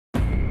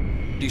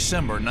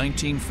December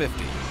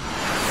 1950.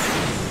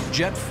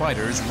 Jet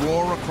fighters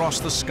roar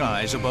across the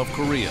skies above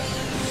Korea.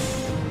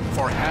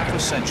 For half a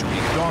century,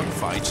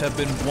 dogfights have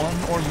been won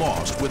or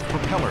lost with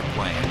propeller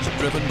planes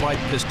driven by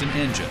piston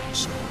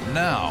engines.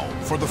 Now,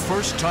 for the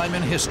first time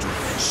in history,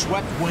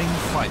 swept-wing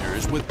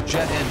fighters with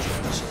jet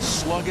engines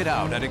slug it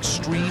out at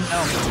extreme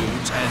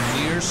altitudes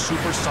and near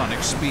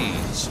supersonic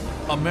speeds.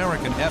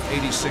 American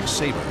F-86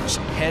 Sabres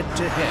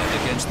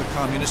head-to-head against the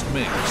communist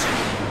MiGs.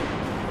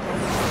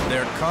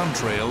 Their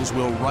contrails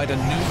will write a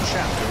new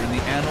chapter in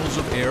the annals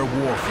of air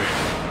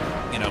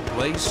warfare, in a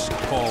place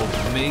called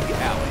MiG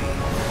Alley.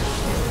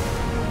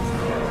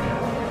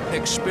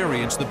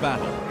 Experience the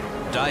battle,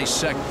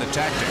 dissect the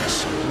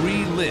tactics,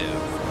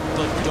 relive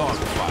the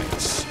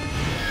dogfights.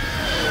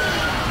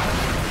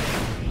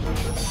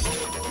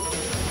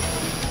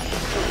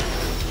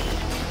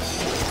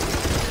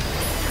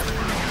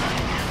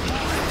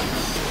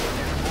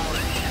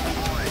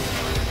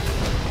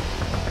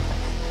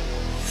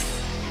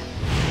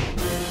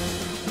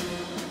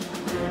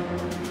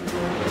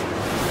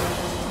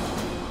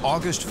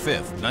 August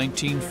 5th,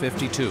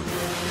 1952.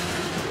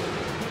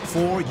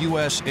 4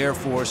 U.S. Air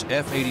Force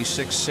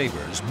F-86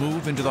 Sabres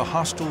move into the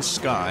hostile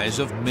skies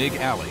of MiG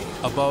Alley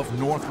above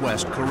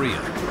northwest Korea.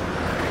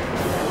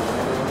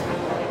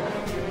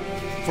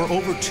 For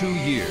over 2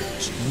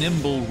 years,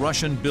 nimble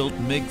Russian-built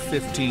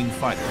MiG-15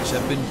 fighters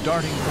have been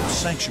darting from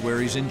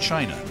sanctuaries in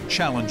China,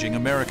 challenging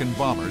American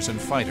bombers and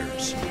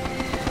fighters.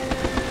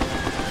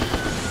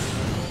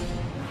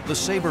 The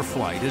Sabre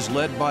flight is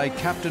led by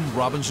Captain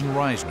Robinson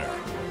Reisner.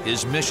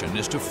 His mission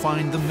is to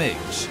find the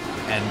MiGs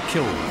and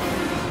kill them.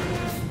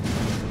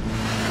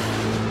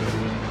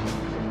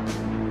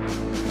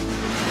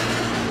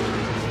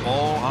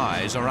 All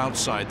eyes are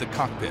outside the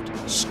cockpit,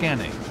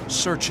 scanning,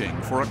 searching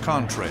for a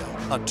contrail,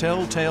 a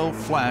telltale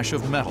flash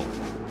of metal.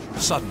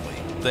 Suddenly,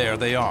 there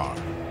they are,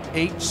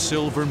 8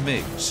 silver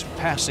MiGs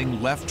passing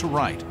left to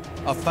right,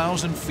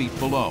 1,000 feet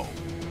below.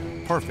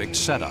 Perfect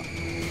setup.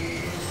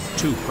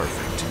 Too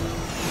perfect.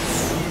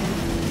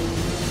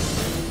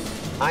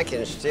 I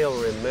can still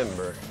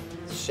remember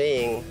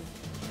seeing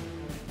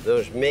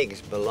those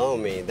MiGs below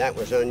me. That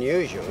was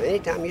unusual.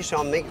 Anytime you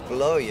saw MiGs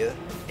below you,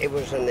 it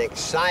was an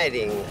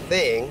exciting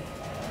thing,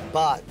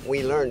 but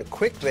we learned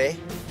quickly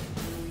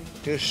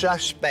to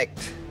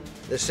suspect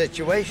the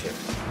situation.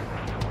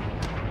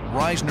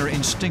 Reisner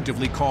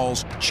instinctively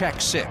calls check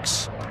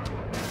 6.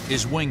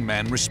 His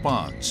wingman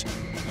responds.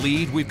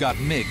 Lead, we've got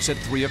MiGs at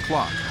 3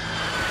 o'clock.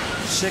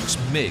 6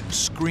 MiGs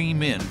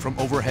scream in from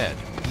overhead,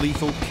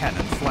 lethal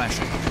cannon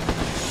flashing.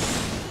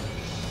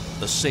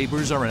 The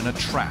Sabres are in a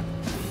trap.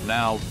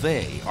 Now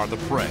they are the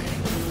prey.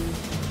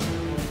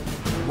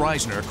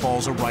 Reisner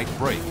calls a right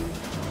brake.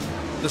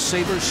 The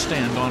Sabres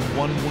stand on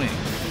one wing,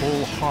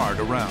 pull hard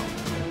around.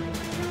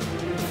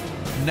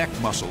 Neck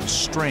muscles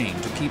strain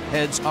to keep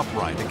heads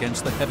upright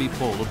against the heavy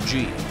pull of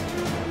G.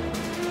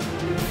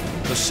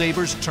 The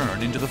Sabres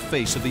turn into the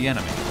face of the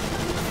enemy.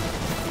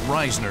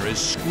 Reisner is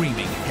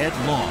screaming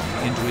headlong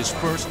into his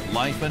first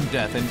life and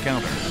death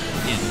encounter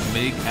in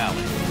MiG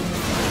Alley.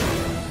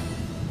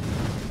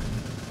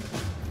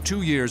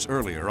 2 years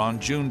earlier, on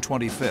June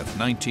 25,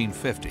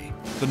 1950,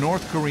 the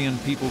North Korean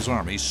People's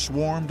Army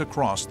swarmed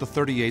across the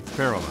 38th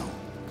parallel,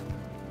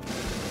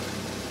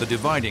 the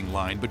dividing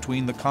line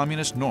between the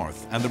Communist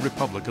North and the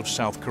Republic of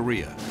South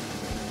Korea.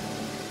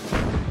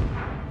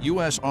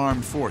 U.S.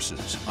 armed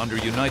forces, under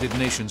United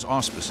Nations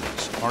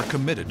auspices, are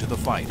committed to the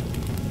fight.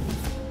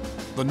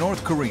 The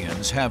North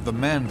Koreans have the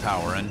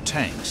manpower and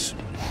tanks,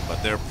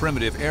 but their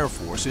primitive air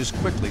force is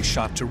quickly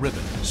shot to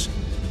ribbons.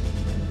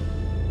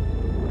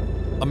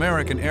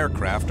 American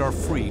aircraft are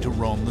free to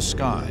roam the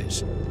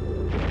skies.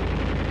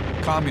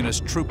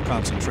 Communist troop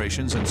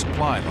concentrations and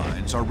supply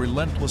lines are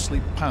relentlessly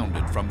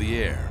pounded from the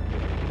air.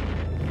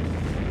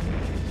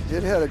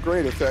 It had a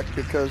great effect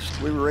because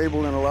we were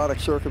able in a lot of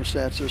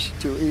circumstances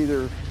to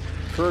either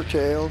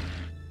curtail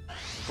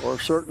or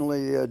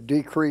certainly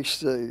decrease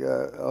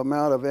the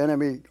amount of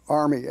enemy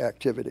army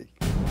activity.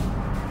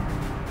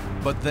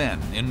 But then,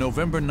 in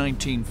November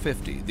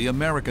 1950, the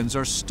Americans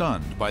are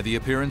stunned by the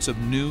appearance of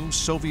new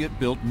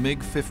Soviet-built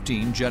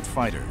MiG-15 jet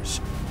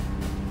fighters.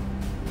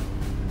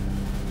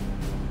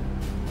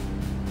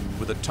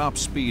 With a top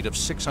speed of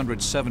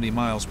 670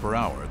 miles per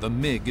hour, the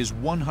MiG is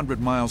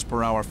 100 miles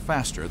per hour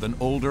faster than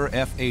older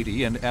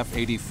F-80 and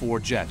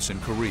F-84 jets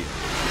in Korea.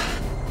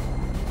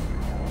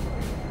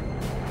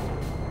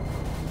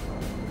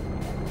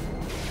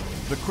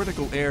 The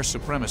critical air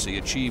supremacy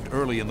achieved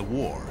early in the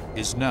war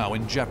is now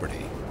in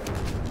jeopardy.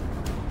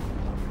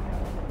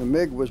 The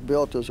MiG was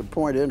built as a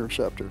point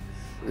interceptor.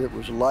 It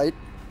was light,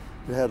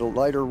 it had a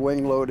lighter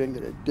wing loading,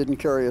 it didn't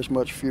carry as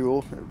much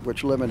fuel,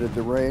 which limited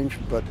the range,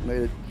 but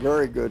made it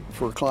very good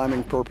for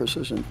climbing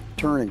purposes and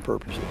turning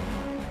purposes.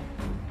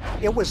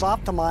 It was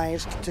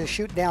optimized to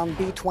shoot down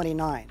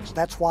B-29s.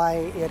 That's why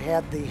it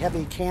had the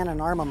heavy cannon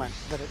armament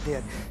that it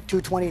did,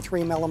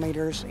 223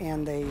 millimeters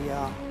and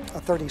a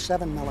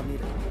 37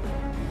 millimeter.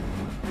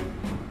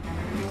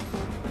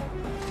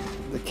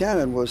 The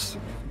cannon was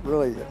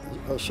really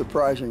a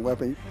surprising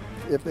weapon.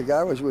 If the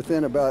guy was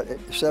within about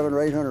 700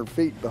 or 800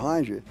 feet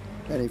behind you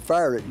and he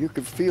fired it, you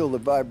could feel the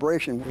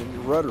vibration in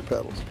your rudder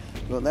pedals.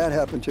 When that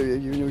happened to you,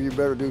 you knew you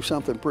better do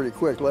something pretty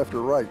quick, left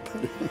or right,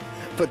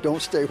 but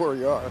don't stay where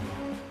you are.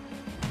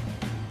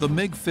 The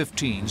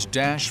MiG-15s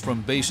dash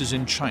from bases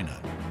in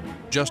China,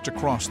 just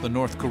across the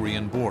North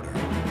Korean border.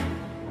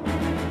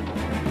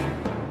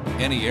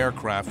 Any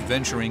aircraft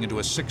venturing into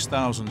a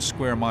 6,000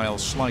 square mile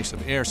slice of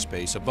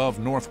airspace above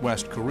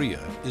Northwest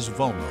Korea is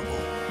vulnerable.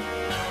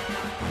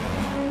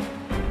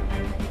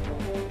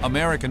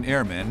 American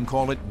airmen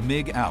call it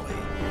MiG Alley.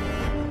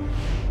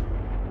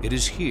 It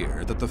is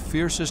here that the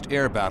fiercest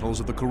air battles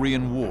of the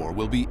Korean War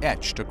will be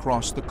etched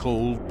across the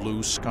cold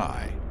blue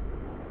sky.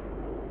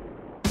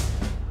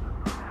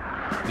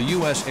 The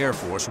U.S. Air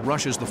Force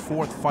rushes the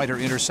 4th Fighter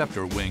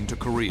Interceptor Wing to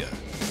Korea.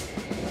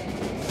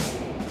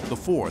 The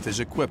 4th is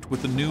equipped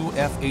with the new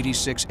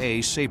F-86A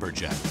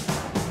Saberjet.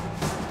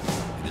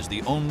 It is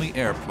the only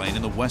airplane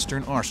in the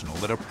Western arsenal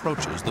that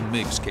approaches the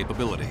MiG's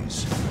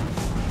capabilities.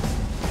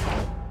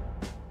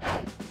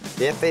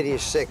 The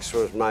F-86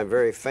 was my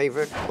very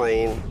favorite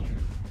plane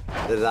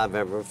that I've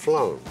ever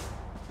flown,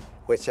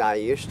 which I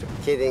used to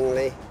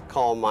kiddingly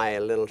call my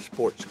little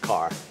sports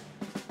car.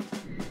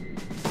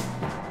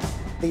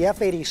 The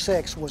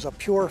F-86 was a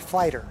pure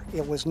fighter.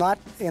 It was not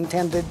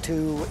intended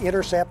to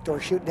intercept or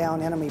shoot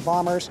down enemy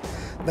bombers,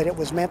 but it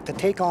was meant to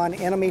take on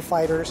enemy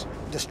fighters,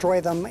 destroy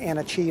them, and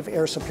achieve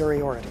air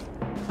superiority.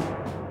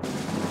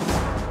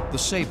 The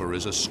Sabre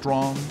is a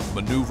strong,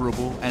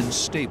 maneuverable, and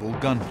stable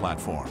gun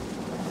platform,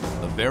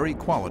 the very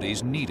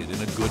qualities needed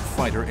in a good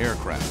fighter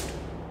aircraft.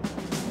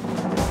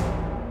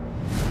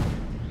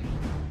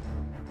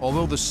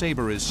 Although the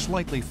Sabre is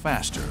slightly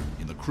faster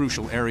in the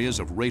crucial areas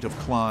of rate of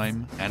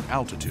climb and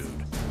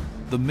altitude,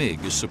 the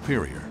MiG is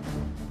superior.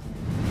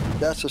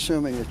 That's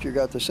assuming that you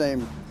got the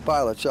same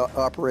pilots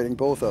operating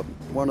both of them.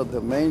 One of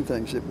the main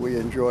things that we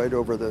enjoyed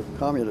over the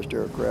communist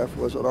aircraft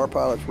was that our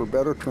pilots were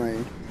better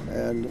trained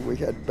and we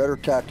had better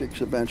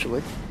tactics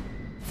eventually.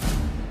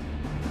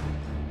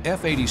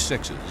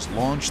 F-86s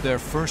launched their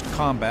first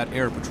combat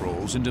air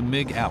patrols into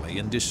MiG Alley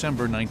in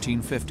December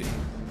 1950.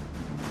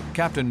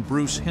 Captain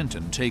Bruce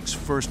Hinton takes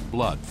first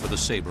blood for the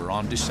Sabre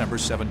on December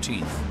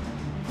 17th.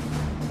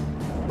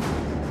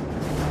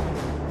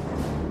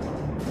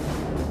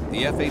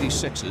 The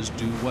F-86s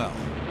do well.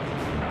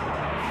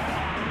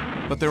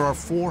 But there are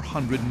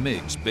 400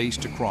 MiGs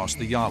based across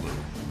the Yalu.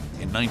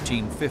 In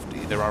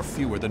 1950, there are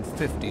fewer than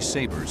 50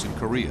 Sabres in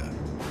Korea.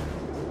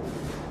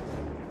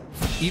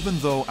 Even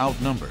though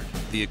outnumbered,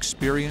 the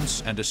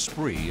experience and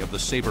esprit of the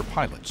Sabre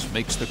pilots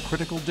makes the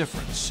critical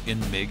difference in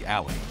MiG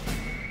Alley.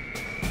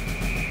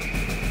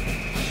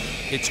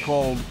 It's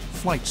called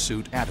flight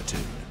suit attitude.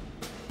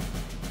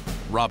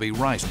 Robbie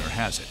Reisner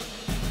has it.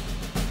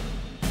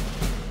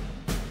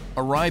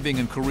 Arriving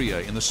in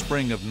Korea in the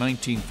spring of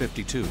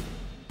 1952,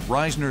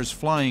 Reisner's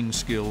flying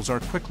skills are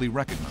quickly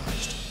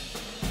recognized.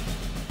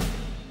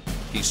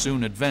 He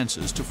soon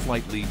advances to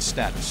flight lead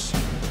status.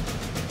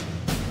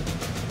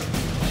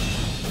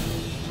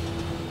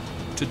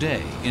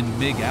 Today, in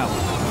MiG Alley,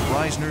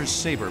 Reisner's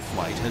Sabre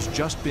flight has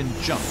just been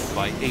jumped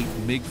by 8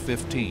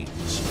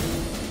 MiG-15s.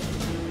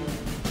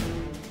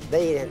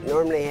 They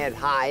normally had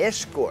high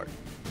escort.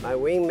 My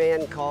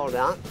wingman called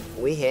out.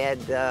 We had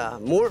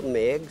more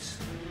MiGs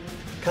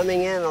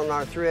coming in on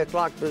our 3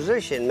 o'clock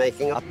position,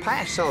 making a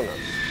pass on us.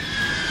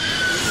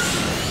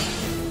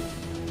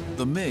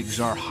 The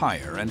MiGs are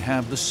higher and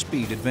have the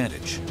speed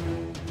advantage.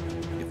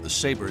 If the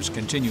Sabres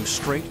continue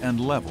straight and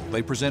level,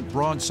 they present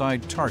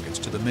broadside targets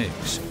to the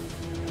MiGs.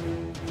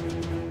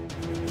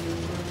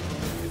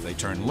 If they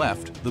turn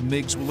left, the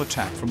MiGs will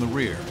attack from the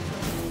rear.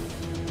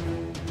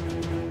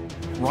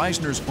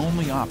 Reisner's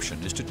only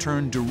option is to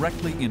turn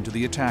directly into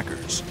the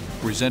attackers,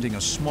 presenting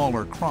a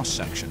smaller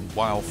cross-section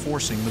while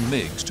forcing the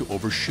MiGs to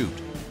overshoot.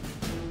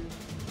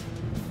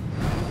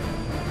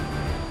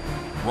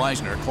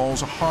 Reisner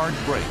calls a hard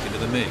break into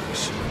the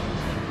MiGs.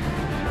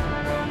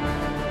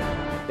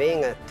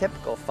 Being a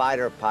typical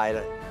fighter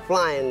pilot,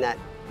 flying that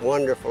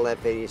wonderful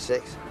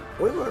F-86,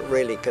 we weren't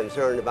really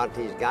concerned about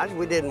these guys.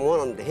 We didn't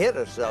want them to hit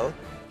us, though.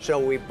 So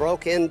we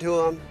broke into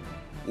them,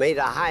 made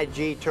a high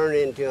G turn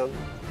into them.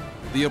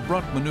 The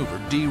abrupt maneuver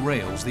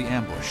derails the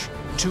ambush.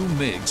 2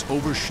 MiGs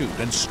overshoot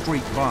and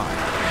streak by.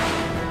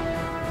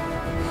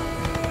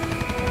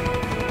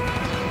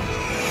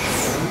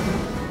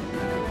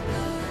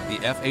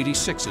 The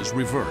F-86s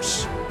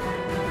reverse.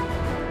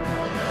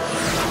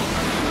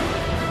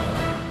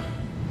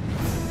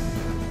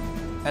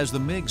 As the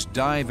MiGs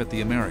dive at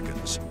the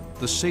Americans,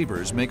 the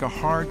Sabres make a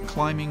hard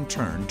climbing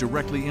turn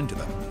directly into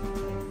them.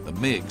 The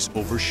MiGs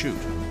overshoot.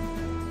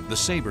 The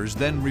Sabres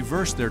then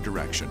reverse their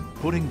direction,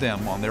 putting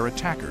them on their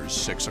attackers'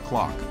 6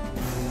 o'clock.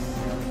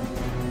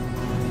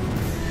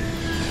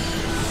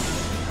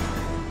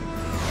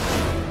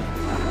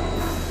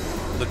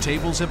 The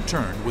tables have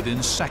turned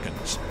within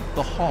seconds,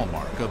 the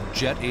hallmark of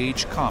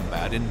jet-age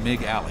combat in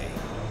MiG Alley.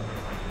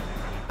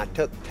 I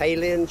took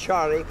tail-end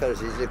Charlie because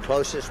he's the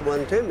closest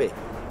one to me.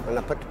 When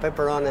I put the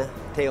pepper on the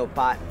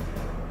tailpipe,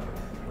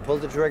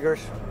 pulled the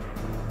triggers,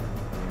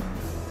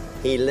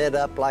 he lit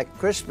up like a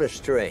Christmas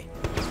tree.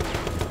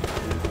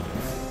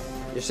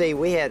 You see,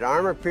 we had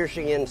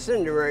armor-piercing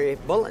incendiary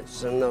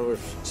bullets in those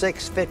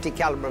 650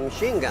 caliber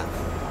machine guns.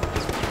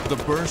 The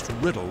burst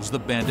riddles the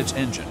bandit's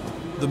engine.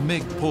 The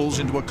MiG pulls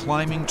into a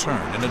climbing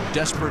turn in a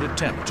desperate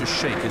attempt to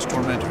shake his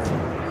tormentor.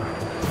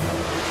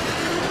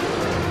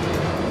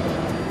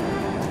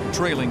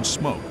 Trailing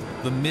smoke,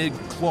 the MiG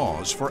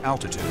claws for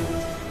altitude.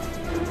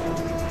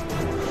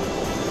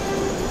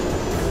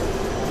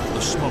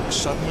 The smoke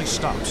suddenly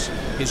stops.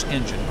 His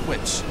engine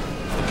quits.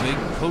 The MiG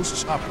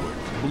coasts upward,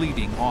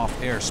 bleeding off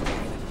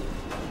airspeed.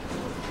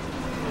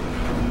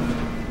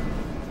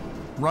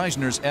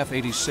 Reisner's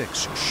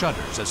F-86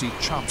 shudders as he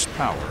chops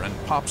power and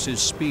pops his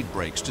speed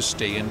brakes to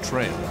stay in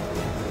trail.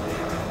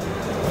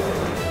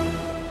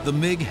 The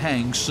MiG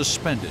hangs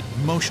suspended,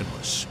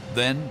 motionless,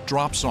 then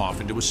drops off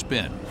into a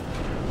spin.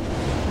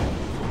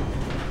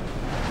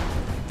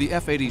 The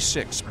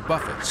F-86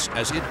 buffets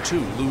as it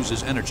too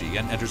loses energy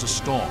and enters a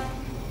stall.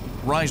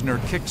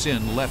 Reisner kicks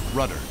in left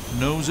rudder,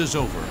 noses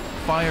over,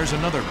 fires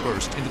another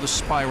burst into the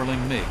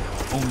spiraling MiG,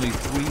 only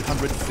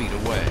 300 feet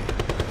away.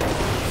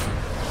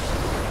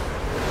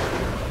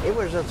 It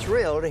was a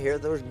thrill to hear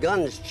those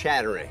guns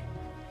chattering,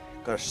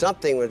 because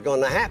something was going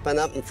to happen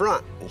up in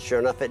front, and sure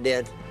enough it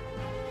did.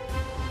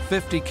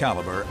 50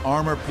 caliber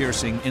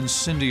armor-piercing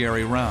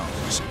incendiary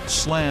rounds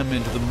slam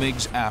into the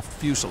MiG's aft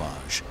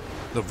fuselage.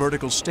 The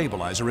vertical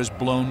stabilizer is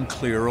blown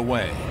clear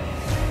away.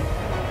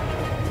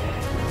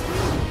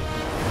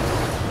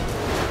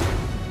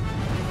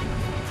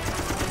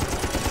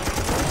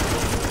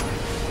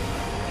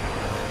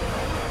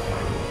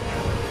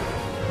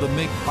 The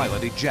MiG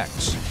pilot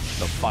ejects.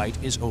 The fight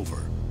is over.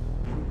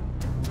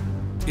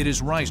 It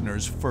is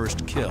Reisner's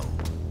first kill.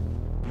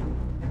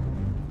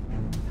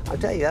 I'll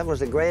tell you, that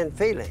was a grand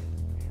feeling.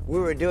 We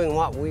were doing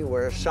what we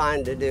were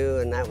assigned to do,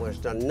 and that was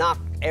to knock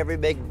every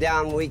MiG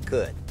down we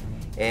could.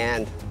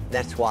 And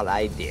that's what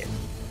I did.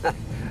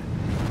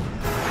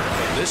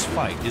 This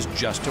fight is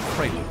just a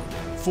prelude.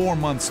 4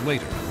 months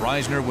later,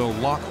 Reisner will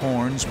lock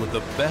horns with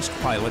the best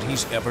pilot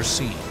he's ever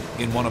seen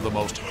in one of the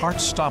most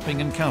heart-stopping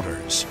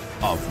encounters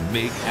of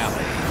MiG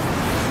Alley.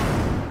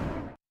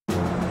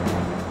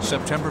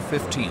 September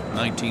 15,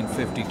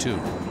 1952.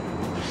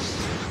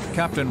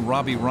 Captain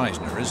Robbie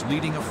Reisner is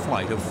leading a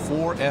flight of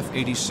 4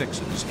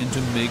 F-86s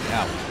into MiG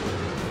Alley.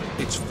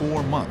 It's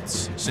 4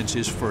 months since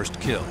his first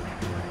kill.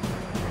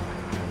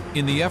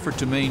 In the effort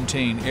to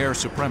maintain air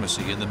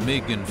supremacy in the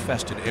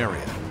MiG-infested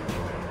area,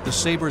 the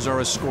Sabres are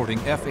escorting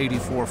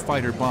F-84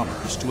 fighter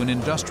bombers to an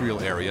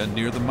industrial area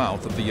near the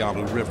mouth of the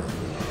Yalu River.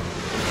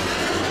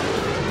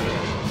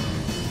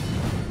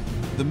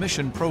 The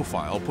mission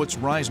profile puts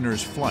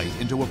Reisner's flight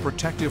into a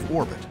protective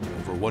orbit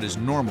over what is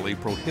normally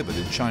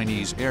prohibited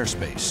Chinese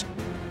airspace,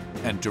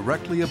 and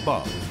directly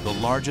above the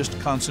largest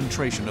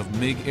concentration of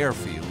MiG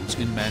airfields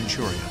in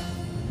Manchuria.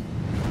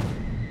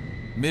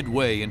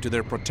 Midway into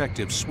their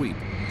protective sweep,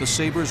 the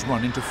Sabres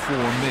run into 4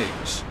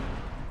 MiGs.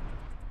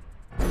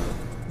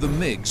 The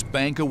MiGs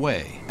bank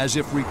away as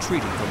if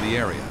retreating from the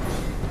area.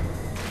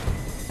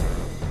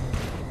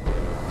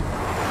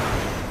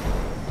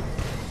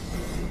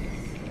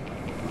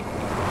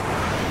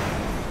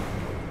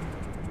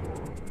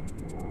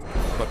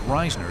 But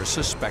Reisner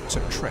suspects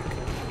a trick.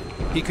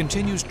 He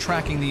continues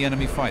tracking the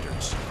enemy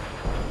fighters.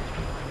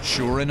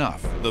 Sure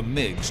enough, the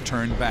MiGs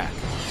turn back.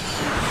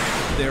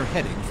 They're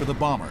heading for the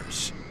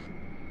bombers.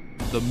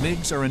 The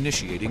MiGs are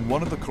initiating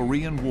one of the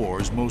Korean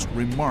War's most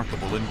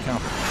remarkable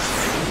encounters.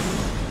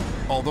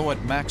 Although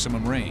at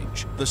maximum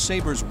range, the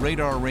Sabre's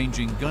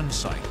radar-ranging gun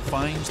sight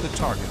finds the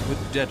target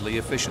with deadly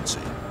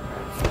efficiency.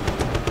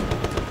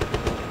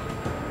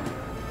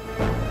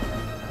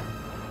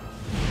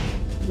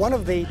 One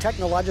of the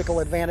technological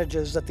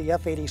advantages that the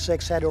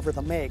F-86 had over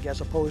the MiG, as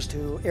opposed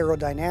to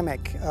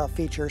aerodynamic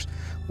features,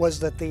 was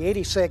that the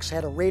 86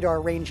 had a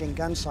radar-ranging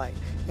gun sight,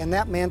 and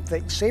that meant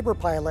that Sabre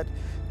pilot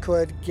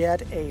could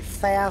get a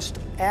fast,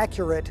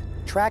 accurate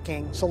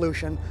tracking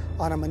solution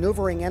on a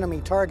maneuvering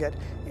enemy target,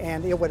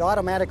 and it would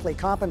automatically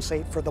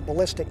compensate for the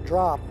ballistic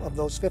drop of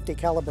those 50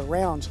 caliber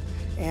rounds.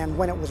 And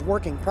when it was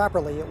working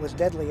properly, it was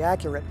deadly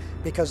accurate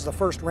because the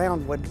first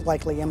round would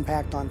likely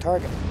impact on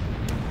target.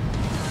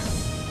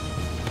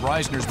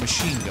 Reisner's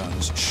machine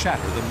guns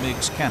shatter the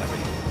MiG's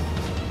canopy.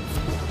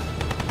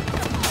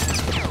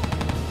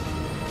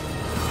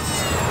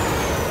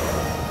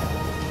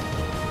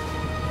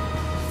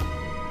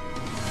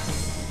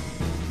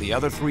 The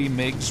other 3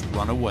 MiGs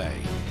run away.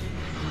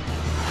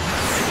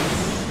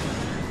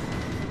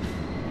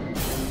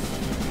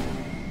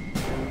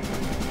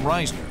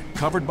 Reisner,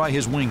 covered by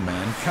his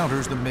wingman,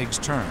 counters the MiG's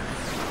turn.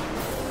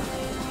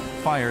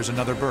 Fires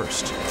another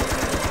burst.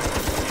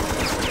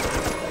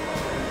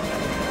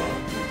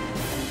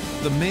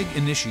 The MiG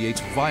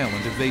initiates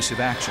violent evasive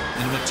action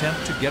in an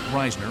attempt to get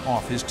Reisner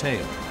off his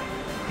tail.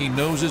 He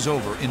noses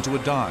over into a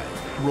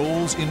dive,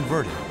 rolls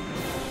inverted,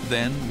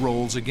 then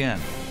rolls again.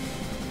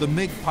 The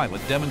MiG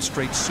pilot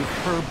demonstrates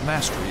superb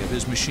mastery of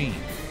his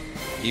machine.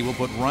 He will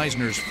put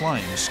Reisner's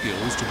flying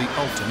skills to the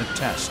ultimate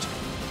test.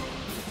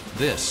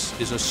 This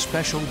is a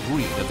special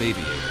breed of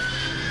aviator.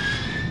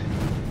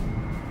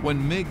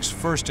 When MiGs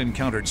first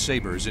encountered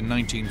Sabres in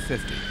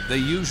 1950, they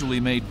usually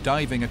made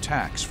diving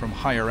attacks from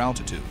higher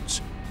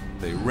altitudes.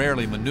 They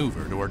rarely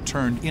maneuvered or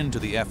turned into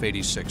the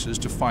F-86s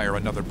to fire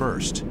another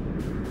burst.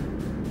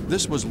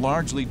 This was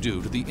largely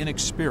due to the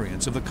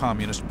inexperience of the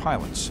communist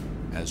pilots,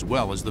 as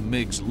well as the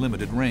MiG's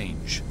limited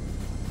range.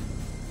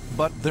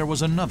 But there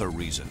was another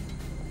reason.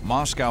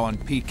 Moscow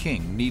and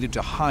Peking needed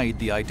to hide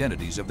the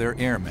identities of their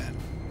airmen.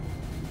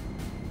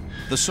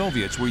 The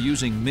Soviets were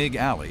using MiG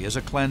Alley as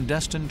a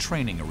clandestine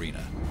training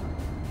arena.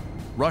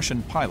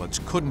 Russian pilots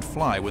couldn't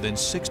fly within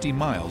 60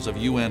 miles of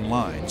UN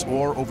lines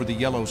or over the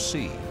Yellow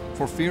Sea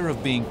for fear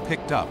of being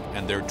picked up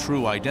and their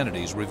true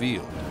identities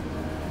revealed.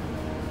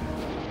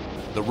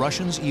 The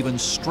Russians even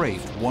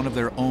strafed one of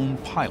their own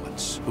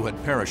pilots who had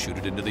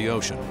parachuted into the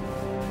ocean.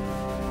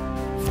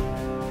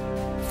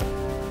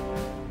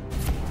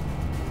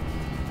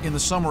 In the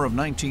summer of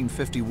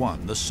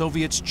 1951, the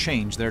Soviets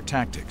changed their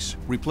tactics,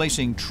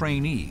 replacing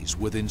trainees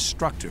with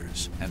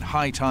instructors and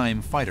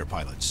high-time fighter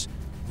pilots,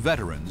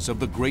 veterans of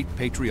the Great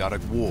Patriotic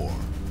War.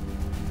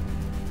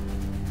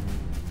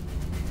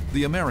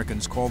 The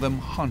Americans call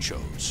them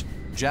honchos,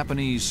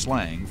 Japanese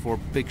slang for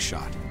big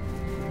shot.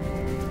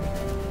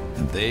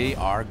 And they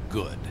are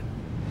good.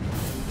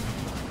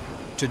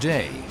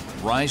 Today,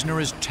 Reisner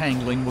is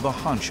tangling with a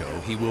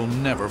honcho he will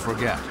never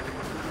forget.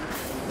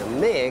 The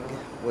MiG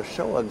was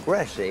so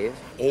aggressive.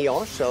 He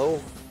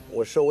also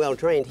was so well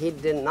trained, he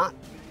did not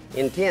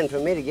intend for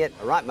me to get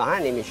right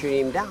behind him and shoot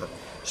him down.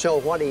 So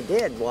what he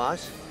did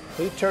was,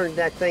 he turned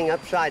that thing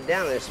upside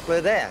down and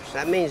split S.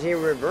 That means he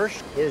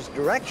reversed his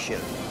direction.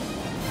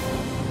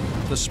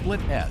 The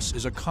split S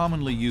is a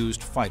commonly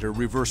used fighter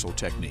reversal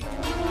technique.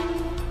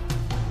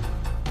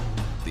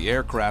 The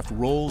aircraft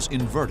rolls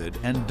inverted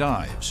and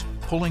dives,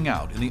 pulling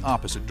out in the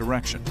opposite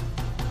direction.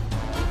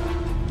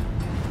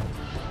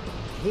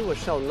 He was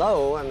so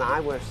low, and I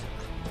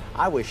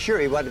was sure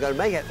he wasn't going to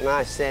make it, and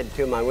I said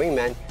to my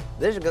wingman,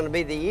 this is going to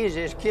be the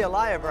easiest kill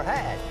I ever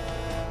had.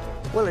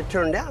 Well, it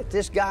turned out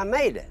this guy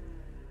made it.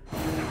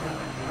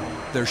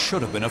 There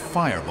should have been a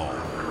fireball,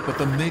 but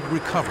the MiG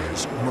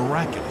recovers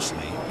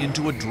miraculously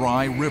into a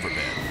dry riverbed.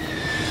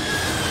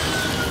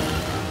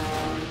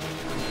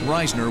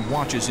 Reisner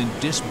watches in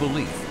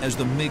disbelief as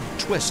the MiG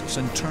twists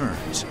and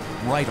turns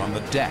right on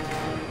the deck.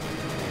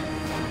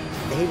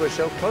 He was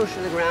so close to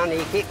the ground,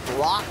 he kicked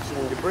rocks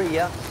and debris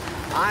up.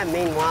 I,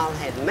 meanwhile,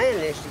 had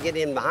managed to get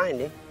in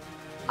behind him.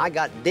 I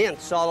got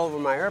dents all over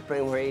my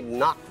airplane where he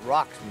knocked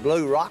rocks,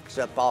 blew rocks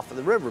up off of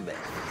the riverbed.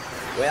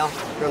 Well,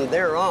 from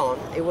there on,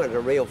 it was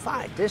a real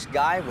fight. This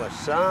guy was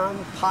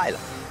some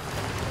pilot.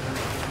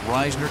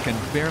 Reisner can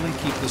barely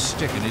keep the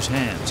stick in his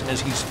hands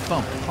as he's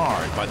thumped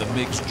hard by the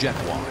MiG's jet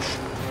wash.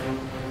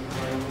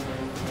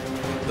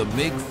 The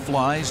MiG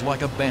flies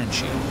like a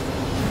banshee.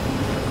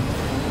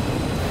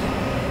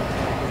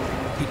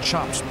 He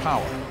chops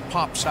power,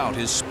 pops out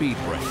his speed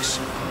brakes.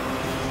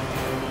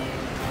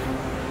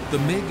 The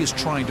MiG is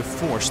trying to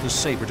force the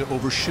Sabre to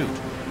overshoot,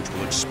 which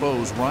will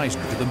expose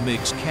Reisner to the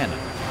MiG's cannon.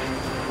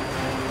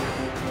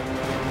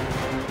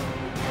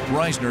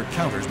 Reisner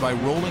counters by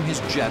rolling his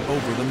jet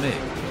over the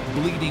MiG,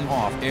 bleeding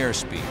off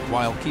airspeed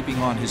while keeping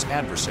on his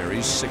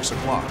adversary's 6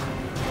 o'clock.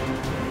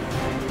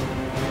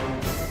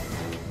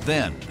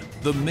 Then,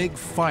 the MiG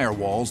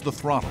firewalls the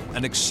throttle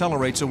and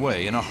accelerates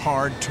away in a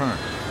hard turn,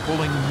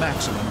 pulling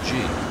maximum G.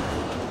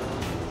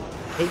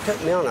 He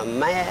took me on a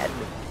mad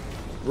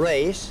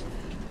race,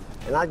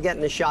 and I'd get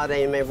in the shot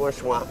aim every once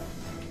in a while.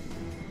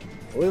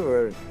 We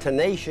were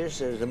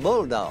tenacious as a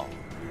bulldog.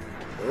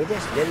 We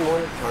just didn't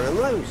want to turn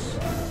him loose.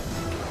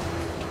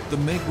 The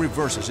MiG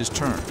reverses his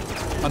turn.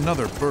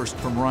 Another burst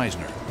from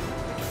Reisner.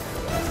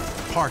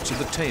 Parts of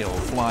the tail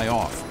fly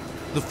off.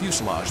 The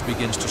fuselage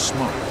begins to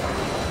smoke.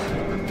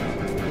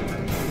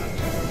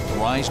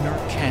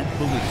 Reisner can't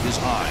believe his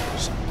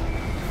eyes.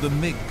 The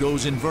MiG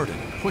goes inverted,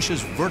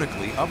 pushes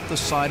vertically up the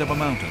side of a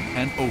mountain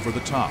and over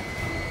the top.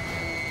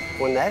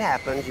 When that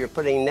happens, you're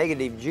putting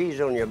negative G's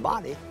on your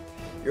body.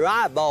 Your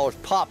eyeballs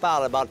pop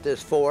out about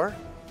this far.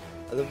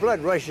 The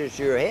blood rushes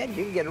to your head,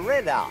 you can get a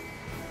red out.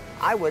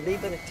 I wouldn't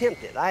even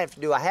attempt it. I have to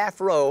do a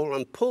half roll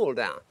and pull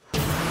down.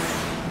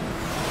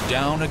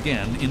 Down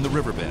again in the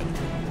riverbed.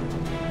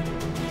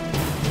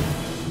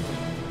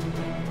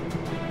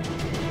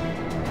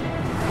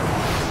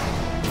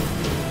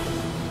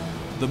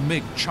 The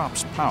MiG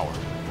chops power.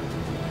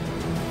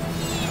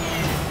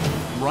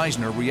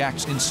 Reisner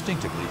reacts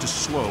instinctively to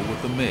slow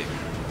with the MiG.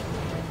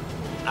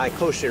 I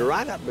coasted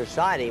right up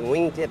beside him,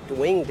 wingtip to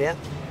wingtip.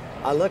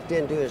 I looked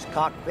into his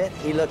cockpit.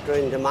 He looked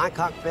into my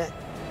cockpit.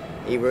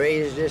 He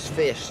raised his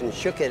fist and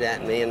shook it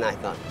at me, and I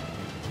thought,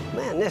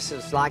 man, this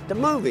is like the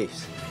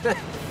movies.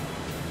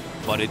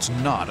 But it's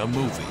not a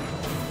movie.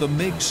 The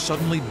MiG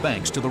suddenly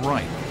banks to the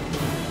right.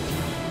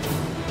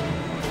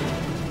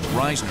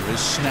 Reisner is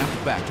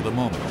snapped back to the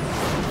moment.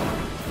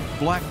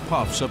 Black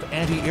puffs of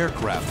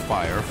anti-aircraft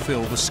fire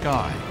fill the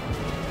sky.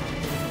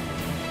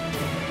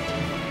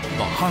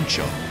 The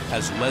honcho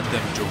has led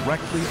them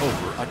directly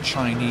over a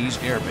Chinese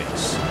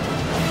airbase.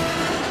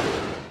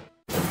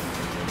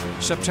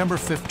 September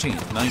 15,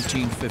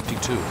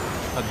 1952,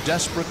 a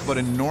desperate but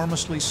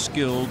enormously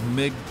skilled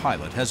MiG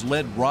pilot has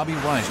led Robbie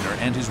Reisner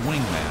and his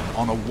wingman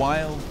on a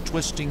wild,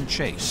 twisting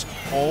chase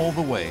all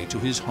the way to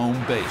his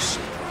home base,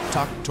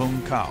 Tak Tung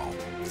Kao,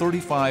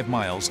 35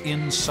 miles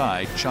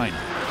inside China.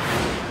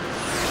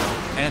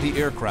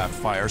 Anti-aircraft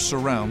fire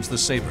surrounds the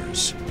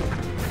Sabres.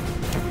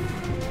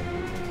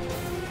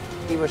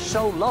 He was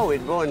so low,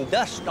 he'd blowing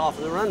dust off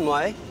the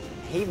runway.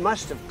 He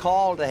must have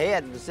called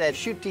ahead and said,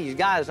 shoot these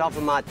guys off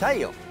of my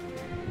tail.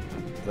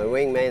 My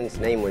wingman's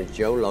name was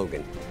Joe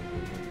Logan.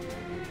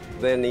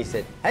 Then he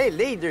said, hey,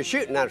 Lee, they're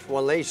shooting at us.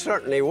 Well, they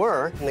certainly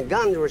were. And the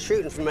guns were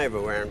shooting from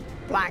everywhere, and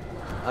black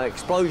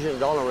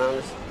explosions all around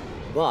us.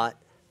 But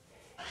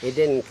it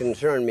didn't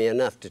concern me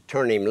enough to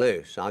turn him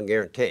loose, I'll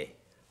guarantee.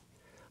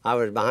 I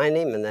was behind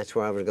him, and that's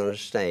where I was going to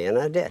stay, and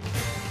I did.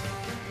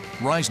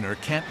 Reisner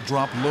can't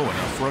drop low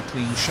enough for a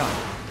clean shot.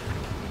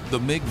 The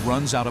MiG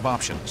runs out of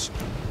options,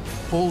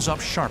 pulls up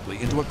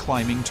sharply into a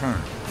climbing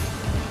turn.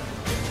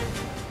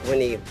 When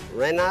he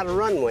ran out of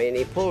runway and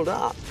he pulled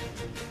up,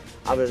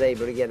 I was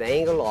able to get an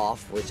angle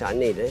off, which I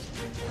needed.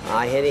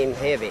 I hit him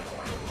heavy.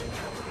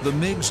 The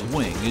MiG's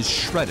wing is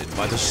shredded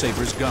by the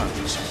Sabre's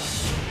guns.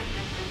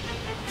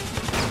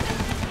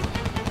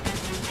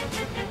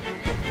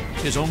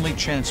 His only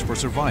chance for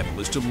survival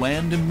is to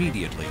land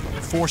immediately,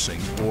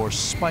 forcing or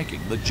spiking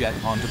the jet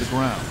onto the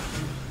ground,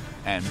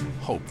 and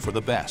hope for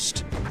the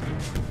best.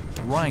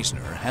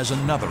 Reisner has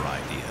another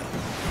idea.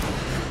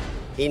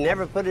 He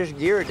never put his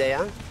gear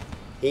down.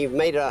 He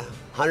made a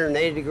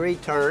 180-degree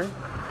turn,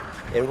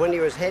 and when he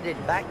was headed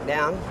back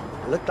down,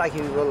 it looked like he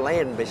was going to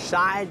land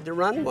beside the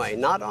runway,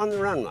 not on the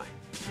runway,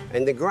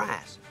 in the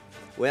grass.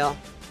 Well,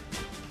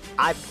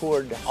 I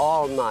poured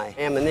all my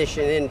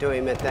ammunition into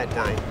him at that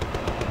time.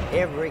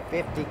 Every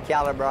 50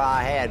 caliber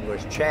I had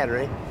was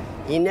chattering.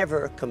 He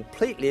never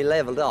completely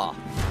leveled off.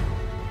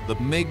 The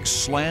MiG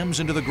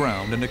slams into the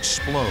ground and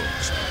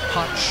explodes.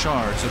 Hot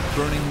shards of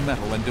burning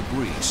metal and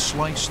debris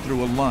slice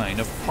through a line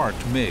of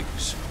parked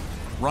MiGs.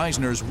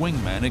 Reisner's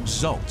wingman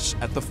exults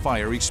at the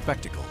fiery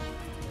spectacle.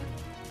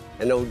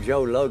 And old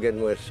Joe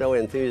Logan was so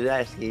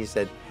enthusiastic, he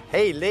said,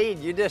 hey, Lee,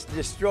 you just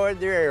destroyed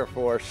their Air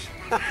Force.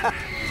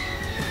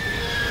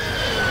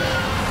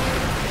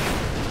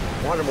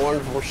 What a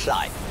wonderful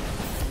sight.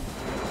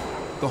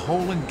 The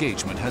whole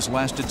engagement has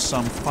lasted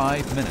some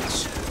 5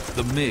 minutes.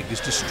 The MiG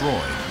is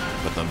destroyed,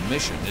 but the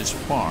mission is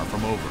far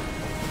from over.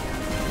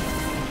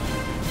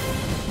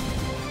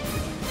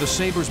 The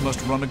Sabres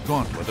must run a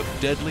gauntlet of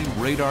deadly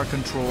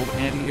radar-controlled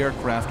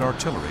anti-aircraft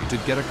artillery to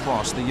get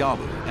across the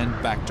Yalu and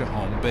back to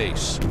home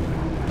base.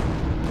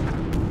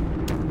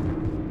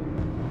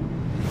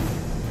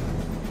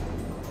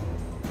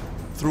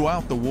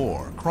 Throughout the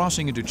war,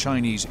 crossing into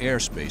Chinese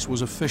airspace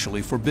was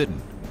officially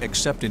forbidden,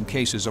 except in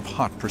cases of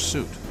hot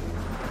pursuit.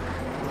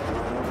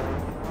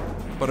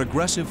 But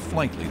aggressive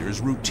flight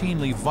leaders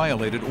routinely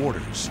violated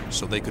orders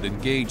so they could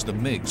engage the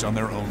MiGs on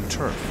their own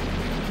turf.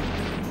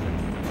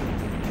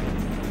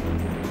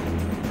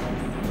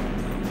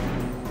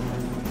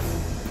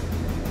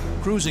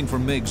 Cruising for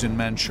MiGs in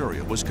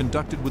Manchuria was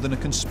conducted within a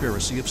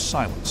conspiracy of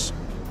silence.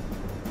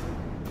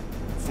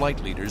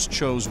 Flight leaders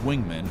chose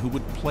wingmen who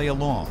would play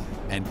along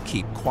and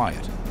keep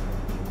quiet.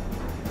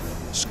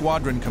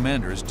 Squadron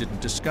commanders didn't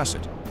discuss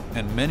it,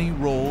 and many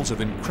rolls of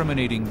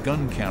incriminating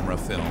gun camera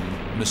film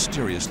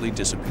mysteriously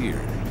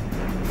disappeared.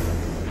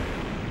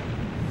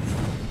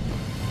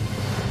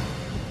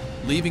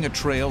 Leaving a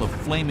trail of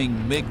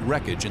flaming MiG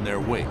wreckage in their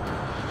wake,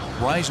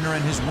 Reisner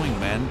and his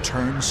wingman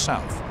turned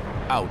south,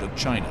 out of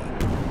China.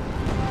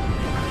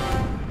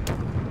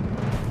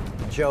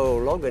 Joe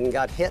Logan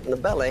got hit in the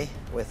belly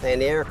with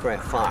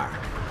anti-aircraft fire.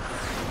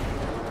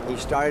 He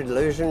started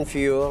losing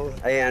fuel,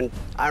 and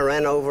I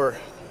ran over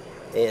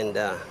and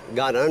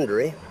got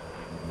under him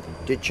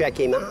to check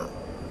him out.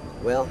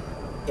 Well,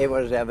 it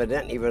was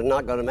evident he was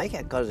not going to make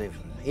it because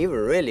he was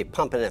really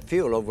pumping that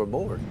fuel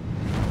overboard.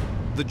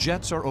 The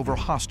jets are over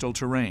hostile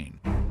terrain.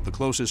 The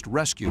closest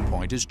rescue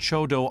point is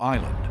Chodo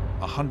Island,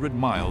 100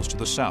 miles to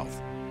the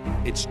south.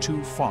 It's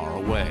too far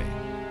away.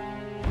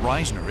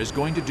 Reisner is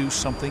going to do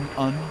something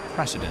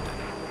unprecedented.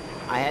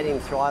 I had him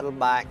throttle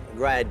back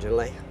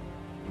gradually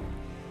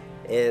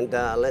and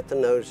let the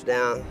nose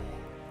down.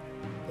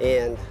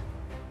 And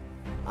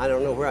I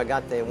don't know where I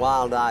got the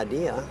wild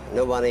idea.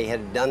 Nobody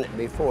had done it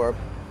before.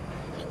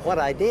 What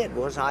I did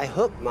was I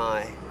hooked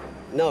my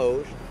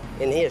nose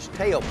in his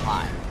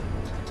tailpipe.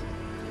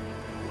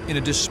 In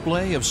a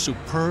display of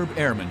superb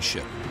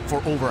airmanship,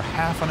 for over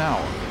half an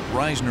hour,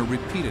 Reisner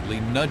repeatedly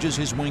nudges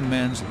his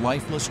wingman's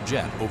lifeless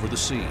jet over the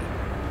sea.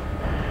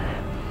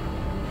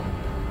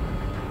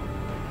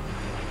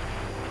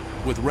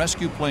 With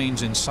rescue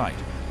planes in sight,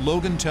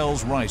 Logan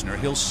tells Reisner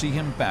he'll see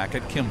him back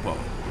at Kimpo.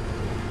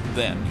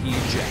 Then he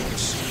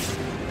ejects.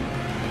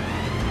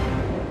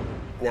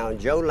 Now,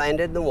 Joe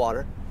landed in the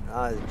water.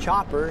 The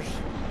choppers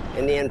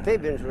and the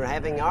amphibians were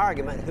having an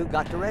argument who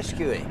got to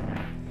rescue him.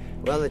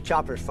 Well, the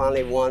choppers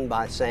finally won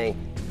by saying,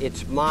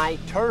 "It's my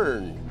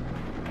turn.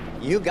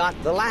 You got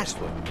the last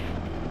one."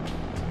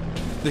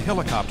 The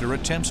helicopter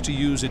attempts to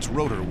use its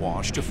rotor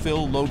wash to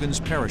fill Logan's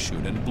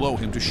parachute and blow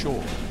him to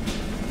shore.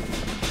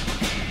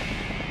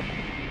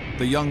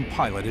 The young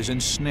pilot is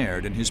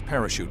ensnared in his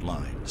parachute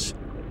lines.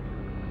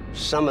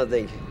 Some of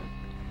the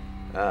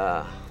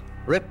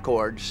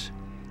ripcords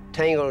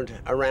tangled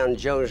around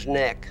Joe's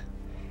neck,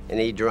 and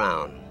he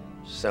drowned.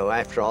 So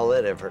after all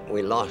that effort,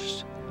 we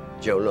lost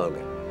Joe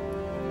Logan.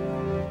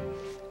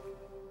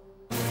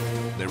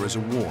 There is a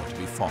war to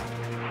be fought.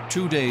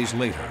 2 days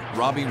later,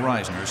 Robbie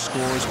Reisner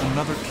scores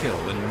another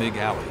kill in MiG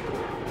Alley.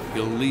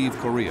 He'll leave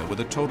Korea with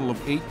a total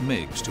of 8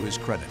 MiGs to his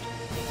credit.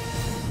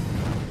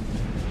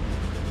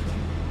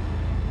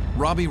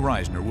 Robbie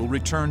Reisner will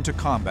return to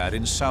combat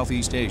in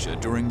Southeast Asia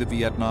during the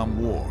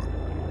Vietnam War,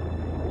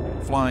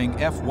 flying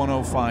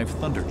F-105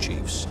 Thunder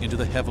Chiefs into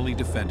the heavily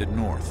defended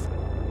north.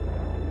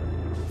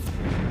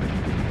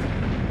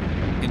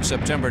 In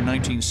September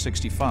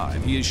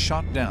 1965, he is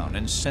shot down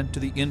and sent to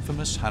the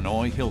infamous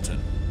Hanoi Hilton.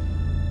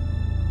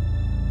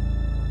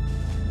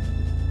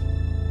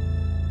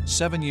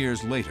 7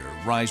 years later,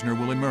 Reisner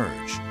will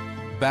emerge,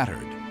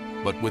 battered,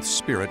 but with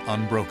spirit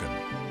unbroken.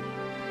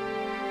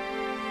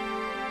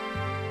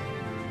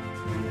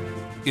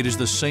 It is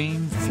the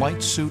same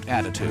flight suit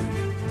attitude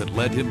that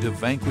led him to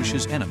vanquish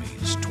his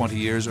enemies 20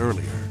 years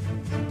earlier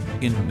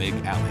in MiG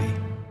Alley.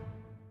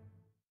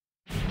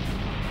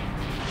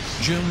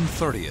 June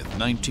 30th,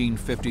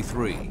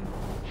 1953.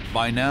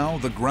 By now,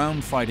 the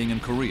ground fighting in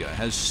Korea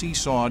has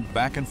seesawed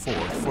back and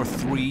forth for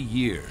 3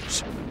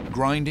 years,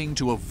 grinding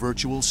to a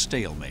virtual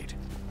stalemate.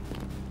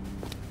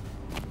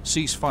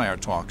 Ceasefire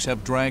talks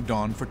have dragged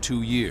on for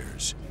 2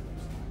 years.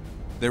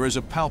 There is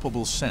a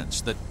palpable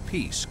sense that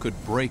peace could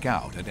break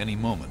out at any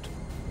moment.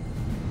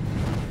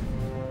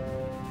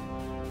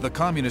 The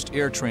communist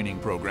air training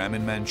program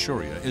in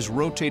Manchuria is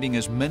rotating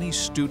as many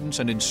students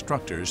and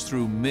instructors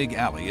through MiG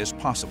Alley as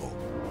possible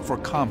for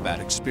combat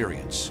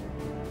experience.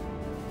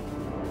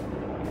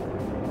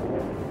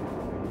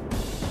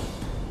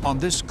 On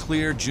this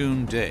clear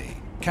June day,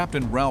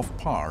 Captain Ralph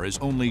Parr is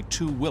only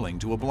too willing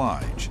to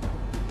oblige.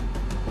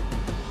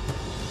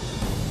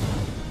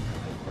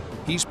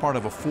 He's part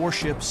of a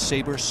 4-ship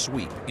Sabre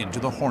sweep into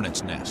the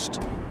Hornet's Nest.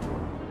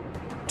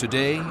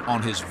 Today,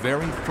 on his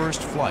very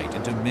first flight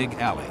into MiG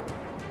Alley,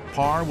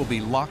 Parr will be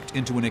locked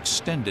into an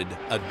extended,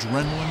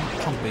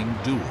 adrenaline-pumping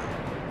duel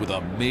with a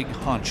MiG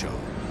honcho.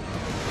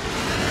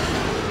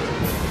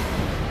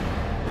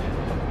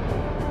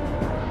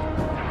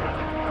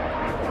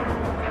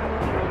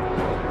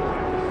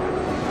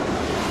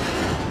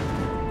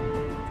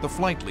 The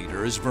flight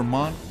leader is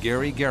Vermont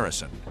Gary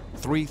Garrison,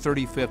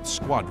 335th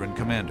Squadron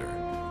Commander.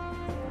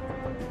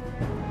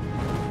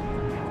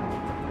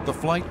 The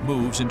flight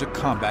moves into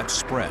combat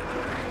spread.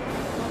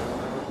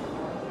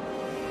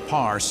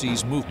 Parr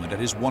sees movement at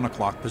his 1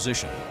 o'clock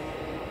position.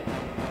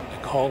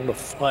 They called the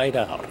flight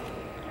out,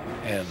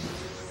 and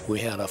we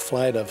had a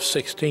flight of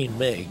 16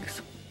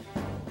 MiGs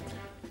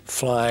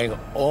flying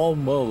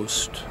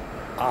almost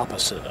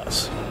opposite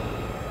us.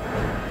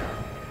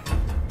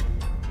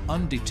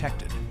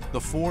 Undetected,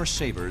 the 4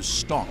 Sabres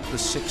stalk the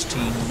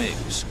 16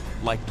 MiGs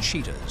like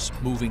cheetahs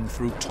moving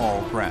through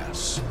tall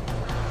grass.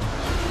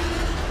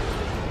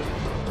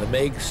 The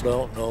MiGs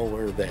don't know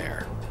we're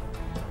there,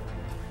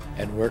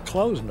 and we're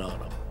closing on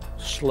them,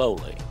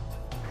 slowly.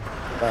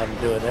 I'm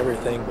doing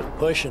everything but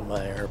pushing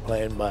my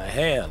airplane by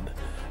hand,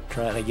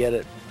 trying to get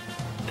it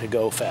to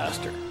go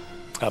faster.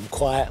 I'm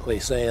quietly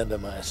saying to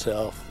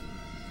myself,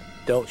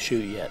 don't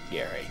shoot yet,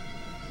 Gary.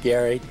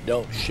 Gary,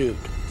 don't shoot.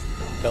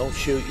 Don't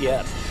shoot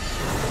yet.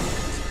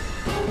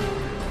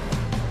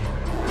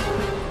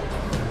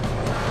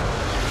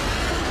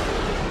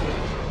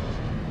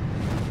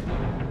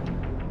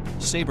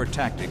 Sabre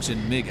tactics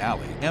in MiG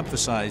Alley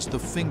emphasize the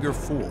finger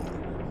 4,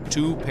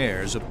 2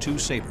 pairs of 2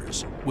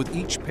 sabers, with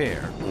each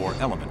pair or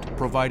element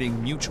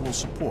providing mutual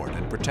support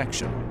and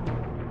protection.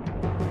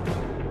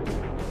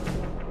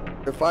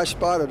 If I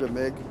spotted a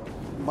MiG,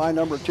 my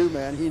number 2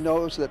 man, he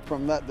knows that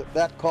from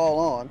that call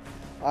on,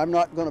 I'm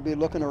not going to be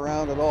looking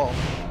around at all.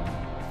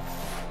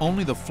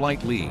 Only the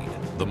flight lead,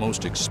 the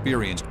most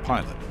experienced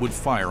pilot, would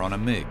fire on a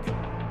MiG.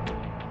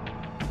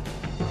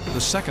 The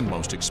second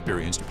most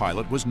experienced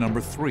pilot was number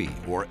 3,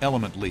 or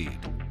element lead.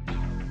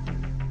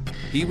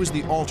 He was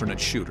the alternate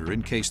shooter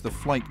in case the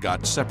flight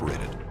got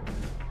separated.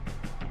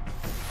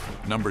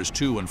 Numbers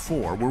 2 and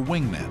 4 were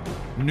wingmen,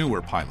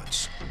 newer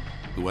pilots,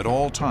 who at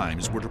all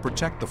times were to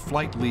protect the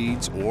flight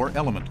lead's or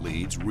element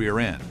lead's rear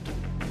end.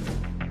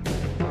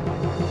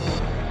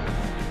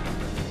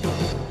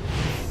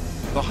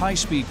 The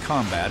high-speed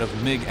combat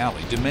of MiG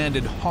Alley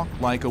demanded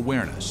hawk-like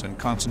awareness and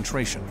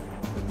concentration.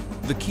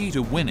 The key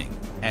to winning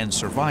and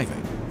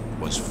surviving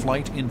was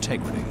flight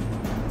integrity.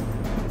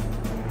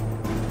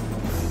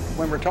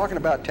 When we're talking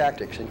about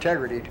tactics,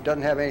 integrity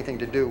doesn't have anything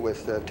to do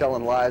with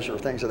telling lies or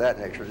things of that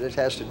nature. It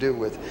has to do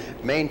with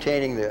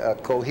maintaining the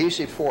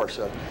cohesive force.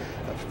 A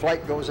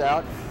flight goes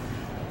out,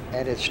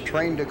 and it's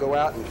trained to go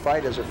out and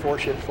fight as a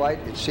 4-ship flight.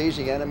 It sees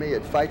the enemy,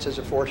 it fights as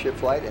a 4-ship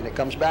flight, and it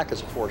comes back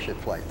as a 4-ship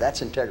flight.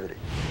 That's integrity.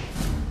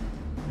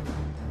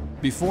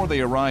 Before they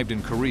arrived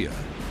in Korea,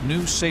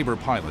 New Sabre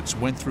pilots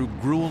went through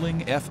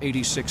grueling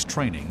F-86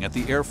 training at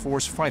the Air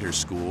Force Fighter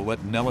School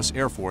at Nellis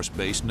Air Force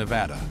Base,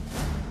 Nevada.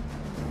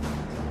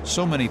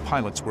 So many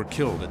pilots were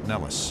killed at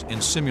Nellis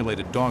in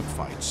simulated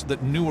dogfights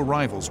that new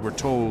arrivals were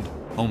told,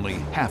 only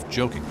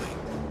half-jokingly,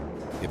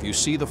 "If you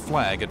see the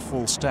flag at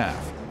full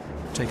staff,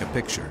 take a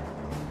picture."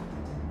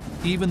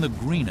 Even the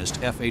greenest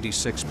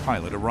F-86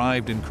 pilot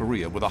arrived in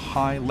Korea with a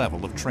high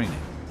level of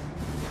training.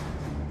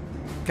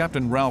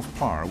 Captain Ralph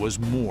Parr was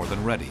more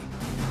than ready.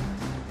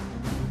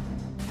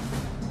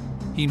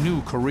 He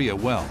knew Korea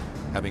well,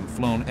 having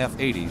flown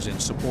F-80s in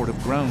support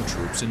of ground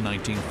troops in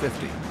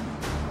 1950.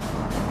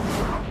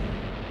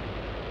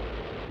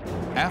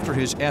 After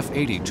his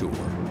F-80 tour,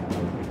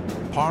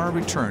 Parr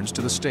returns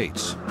to the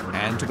States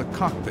and to the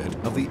cockpit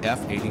of the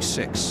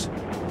F-86.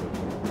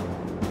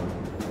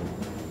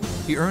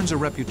 He earns a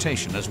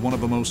reputation as one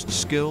of the most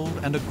skilled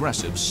and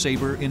aggressive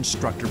Sabre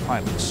instructor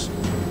pilots.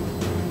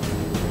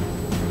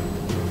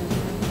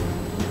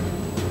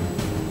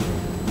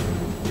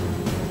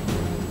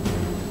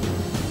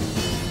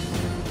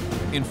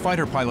 In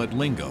fighter pilot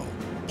lingo,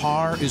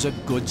 Parr is a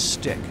good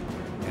stick,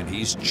 and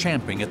he's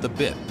champing at the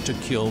bit to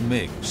kill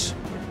MiGs.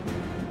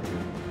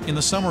 In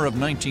the summer of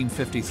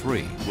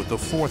 1953, with the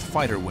 4th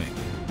Fighter Wing,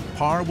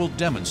 Parr will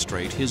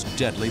demonstrate his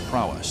deadly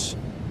prowess.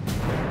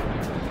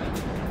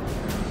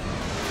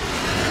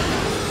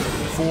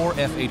 4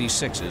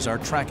 F-86s are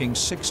tracking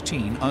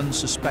 16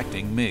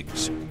 unsuspecting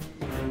MiGs.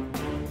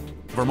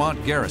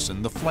 Vermont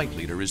Garrison, the flight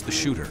leader, is the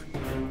shooter.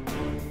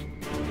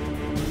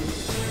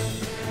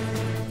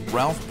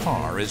 Ralph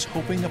Parr is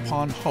hoping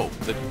upon hope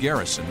that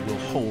Garrison will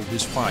hold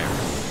his fire.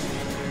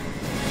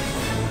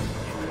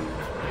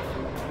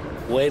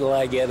 Wait till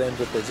I get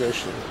into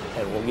position,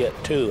 and we'll get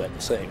 2 at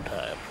the same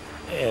time.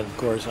 And of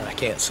course, I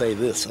can't say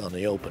this on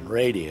the open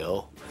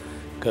radio,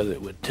 because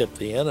it would tip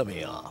the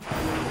enemy off.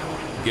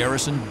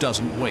 Garrison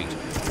doesn't wait.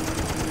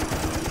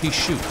 He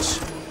shoots.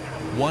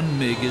 One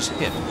MiG is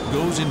hit,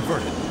 goes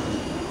inverted,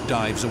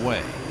 dives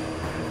away.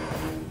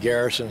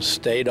 Garrison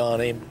stayed on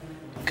him,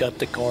 cut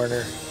the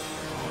corner,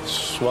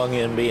 swung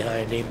in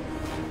behind him.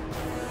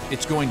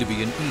 It's going to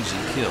be an easy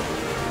kill.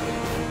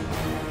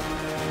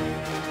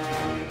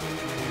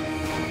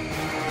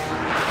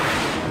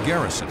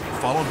 Garrison,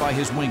 followed by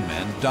his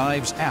wingman,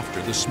 dives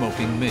after the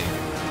smoking MiG.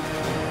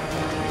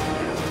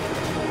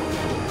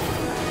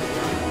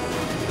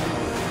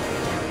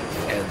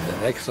 And the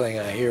next thing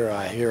I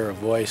hear a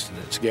voice, and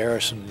it's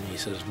Garrison, and he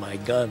says, "My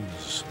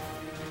guns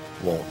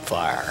won't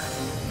fire."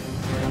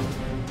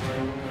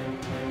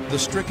 The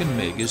stricken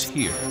MiG is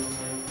here.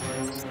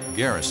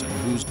 Garrison,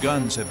 whose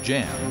guns have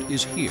jammed,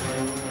 is here.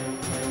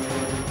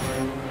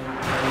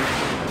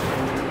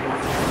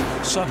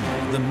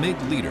 Suddenly, the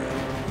MiG leader,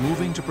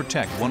 moving to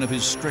protect one of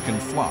his stricken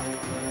flock,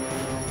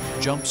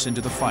 jumps into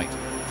the fight.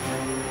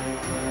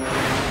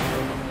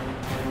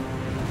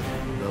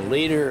 The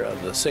leader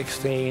of the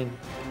 16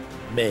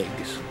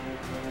 MiGs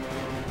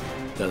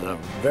does a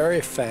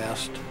very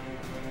fast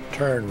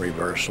turn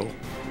reversal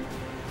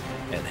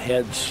and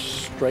heads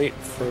straight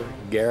for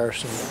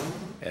Garrison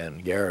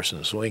and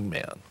Garrison's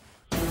wingman.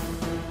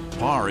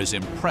 Parr is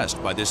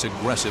impressed by this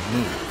aggressive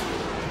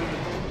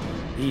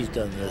move. He's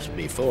done this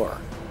before.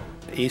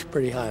 He's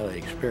pretty highly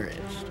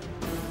experienced.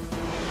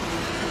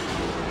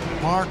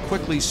 Parr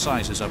quickly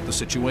sizes up the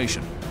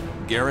situation.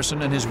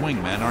 Garrison and his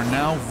wingman are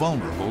now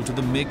vulnerable to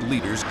the MiG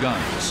leader's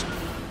guns.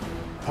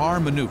 Parr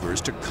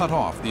maneuvers to cut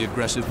off the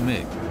aggressive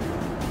MiG.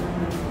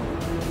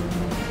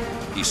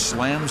 He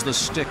slams the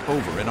stick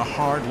over in a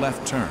hard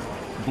left turn.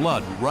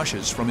 Blood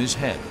rushes from his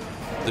head.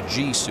 The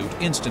G-suit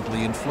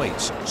instantly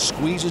inflates,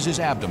 squeezes his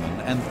abdomen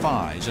and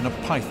thighs in a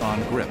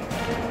python grip.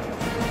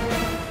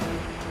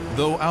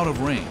 Though out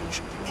of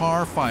range,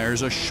 Parr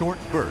fires a short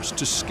burst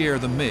to scare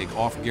the MiG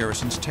off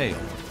Garrison's tail.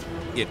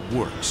 It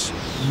works.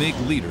 MiG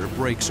leader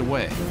breaks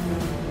away.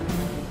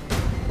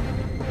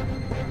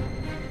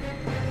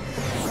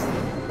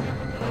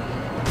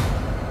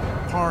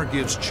 Parr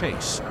gives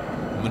chase,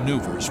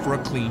 maneuvers for a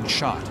clean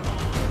shot.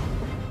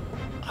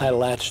 I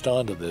latched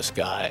onto this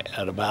guy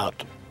at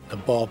about a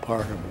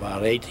ballpark of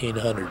about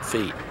 1,800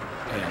 feet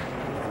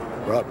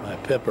and brought my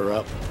pipper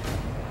up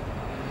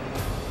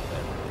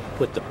and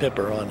put the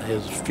pipper on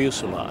his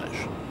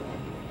fuselage,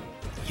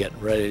 getting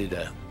ready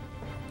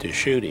to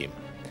shoot him.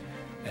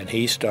 And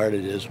he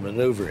started his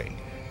maneuvering.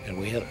 And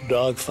we had a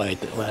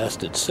dogfight that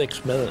lasted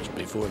 6 minutes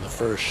before the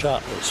first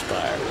shot was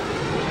fired.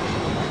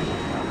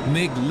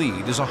 MiG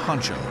lead is a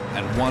honcho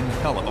and one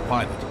hell of a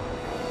pilot.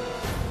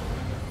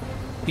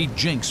 He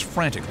jinks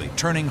frantically,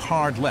 turning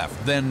hard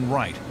left, then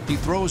right. He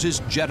throws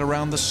his jet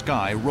around the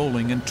sky,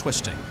 rolling and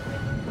twisting.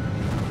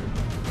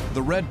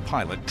 The red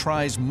pilot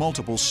tries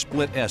multiple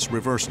split S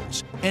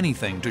reversals,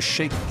 anything to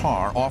shake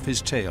Parr off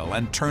his tail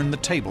and turn the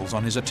tables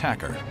on his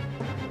attacker.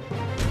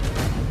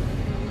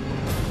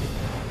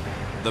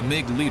 The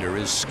MiG leader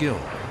is skilled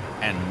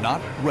and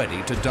not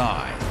ready to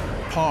die.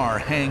 Parr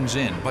hangs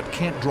in but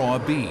can't draw a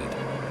bead.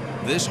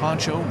 This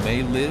honcho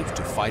may live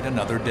to fight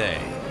another day.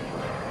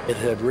 It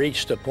had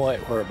reached a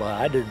point where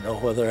I didn't know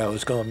whether I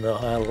was going to know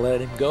how to let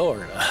him go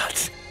or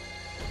not.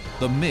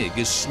 the MiG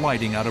is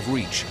sliding out of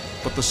reach,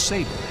 but the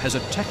Sabre has a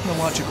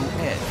technological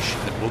edge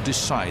that will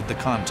decide the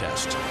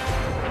contest.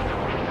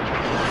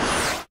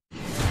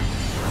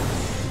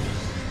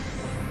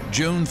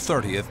 June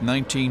 30th,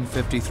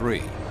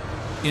 1953.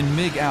 In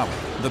MiG Alley,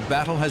 the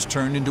battle has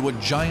turned into a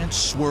giant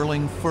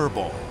swirling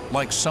furball,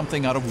 like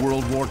something out of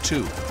World War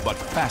II, but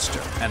faster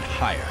and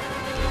higher.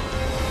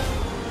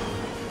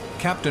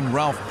 Captain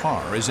Ralph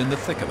Parr is in the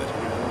thick of it.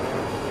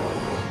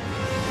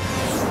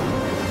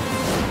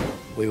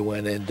 We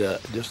went into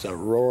just a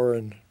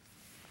roaring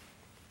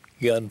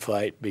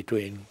gunfight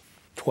between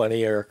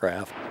 20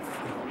 aircraft,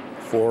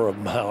 4 of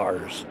them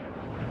ours.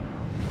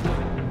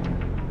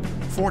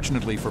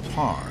 Fortunately for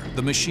Parr,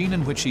 the machine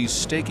in which he's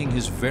staking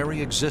his very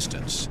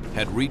existence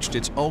had reached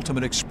its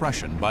ultimate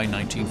expression by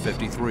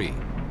 1953.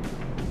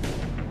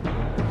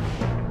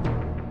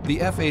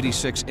 The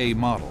F-86A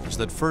models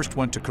that first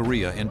went to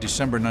Korea in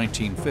December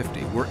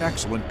 1950 were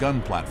excellent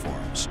gun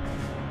platforms.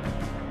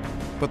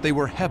 But they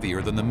were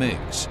heavier than the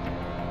MiGs,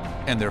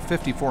 and their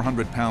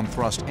 5,400-pound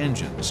thrust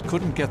engines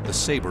couldn't get the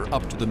Sabre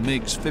up to the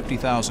MiG's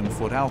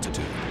 50,000-foot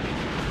altitude.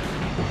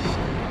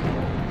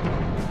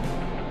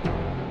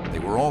 They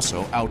were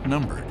also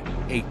outnumbered,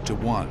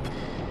 8-1.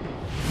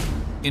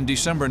 In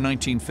December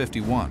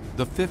 1951,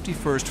 the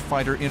 51st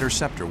Fighter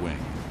Interceptor Wing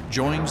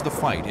joins the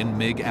fight in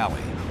MiG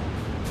Alley.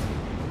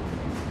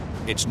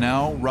 It's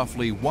now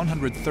roughly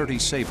 130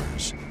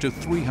 Sabres to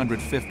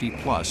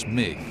 350-plus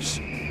MiGs.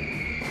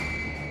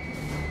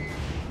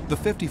 The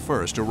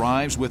 51st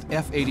arrives with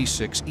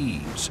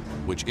F-86Es,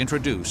 which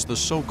introduce the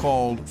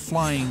so-called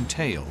flying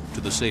tail to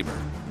the Sabre.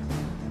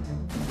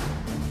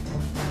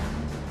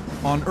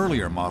 On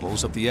earlier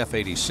models of the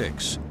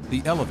F-86,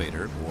 the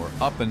elevator, or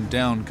up and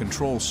down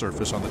control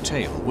surface on the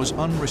tail, was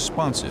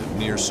unresponsive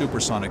near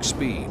supersonic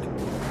speed.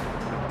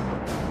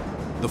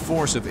 The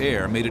force of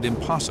air made it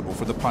impossible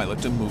for the pilot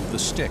to move the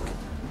stick.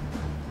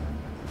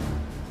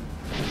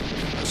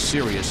 A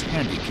serious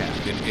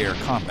handicap in air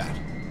combat.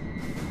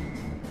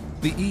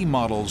 The E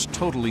model's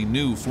totally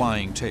new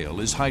flying tail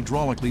is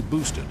hydraulically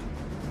boosted,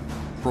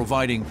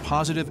 providing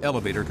positive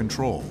elevator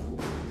control,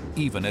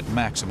 even at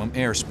maximum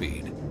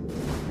airspeed.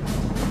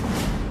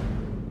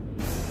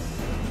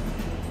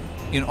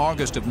 In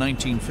August of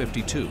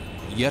 1952,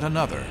 yet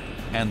another,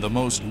 and the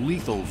most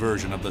lethal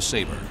version of the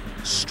Sabre,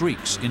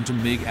 streaks into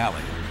MiG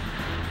Alley.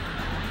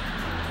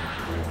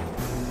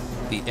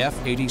 The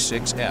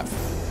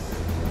F-86F.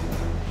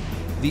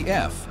 The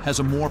F has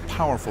a more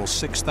powerful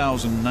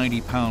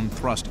 6,090-pound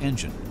thrust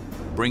engine,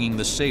 bringing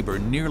the Sabre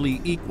nearly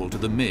equal to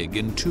the MiG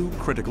in 2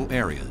 critical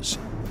areas.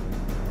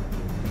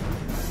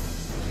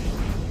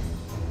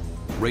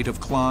 Rate of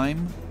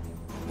climb,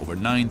 over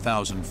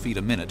 9,000 feet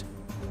a minute,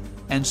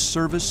 and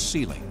service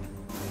ceiling,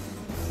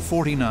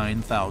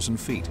 49,000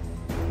 feet.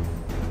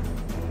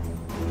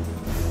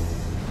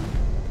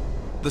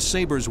 The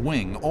Sabre's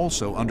wing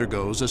also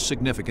undergoes a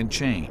significant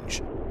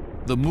change.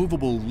 The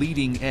movable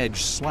leading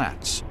edge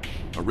slats,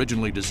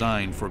 originally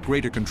designed for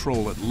greater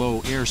control at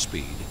low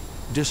airspeed,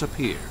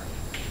 disappear.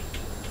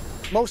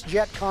 Most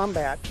jet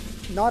combat,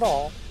 not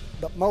all,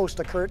 but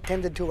most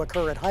tended to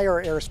occur at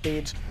higher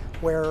airspeeds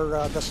where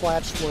the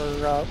slats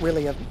were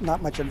really of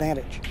not much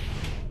advantage.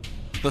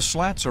 The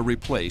slats are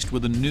replaced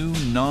with a new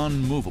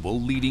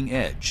non-movable leading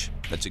edge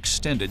that's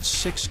extended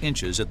 6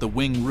 inches at the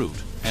wing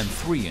root and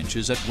 3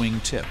 inches at wing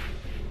tip.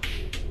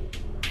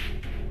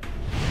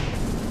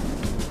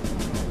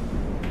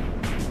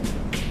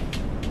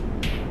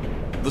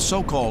 The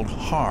so-called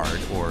hard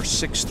or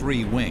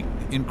 6-3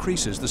 wing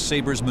increases the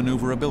Sabre's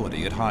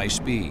maneuverability at high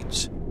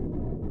speeds.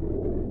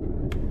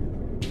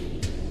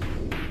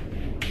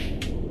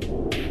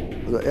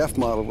 The F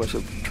model was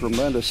a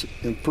tremendous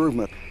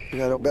improvement. It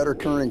had a better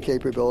turning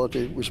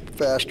capability, was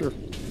faster,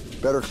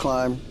 better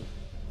climb,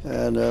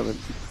 and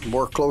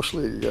more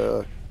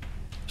closely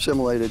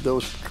simulated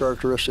those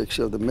characteristics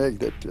of the MiG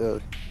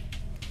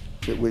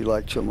that we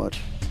liked so much.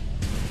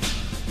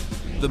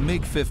 The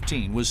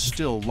MiG-15 was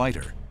still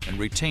lighter and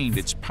retained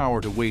its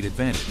power-to-weight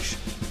advantage.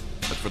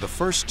 But for the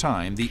first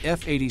time, the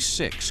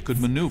F-86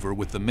 could maneuver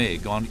with the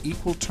MiG on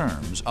equal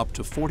terms up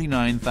to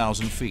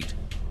 49,000 feet.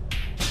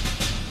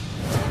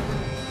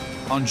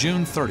 On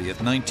June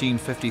 30th,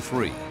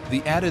 1953,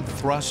 the added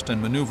thrust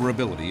and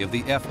maneuverability of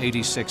the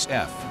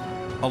F-86F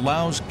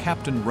allows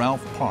Captain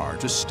Ralph Parr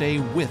to stay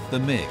with the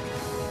MiG.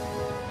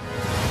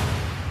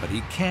 But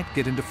he can't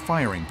get into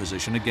firing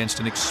position against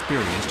an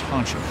experienced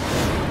honcho.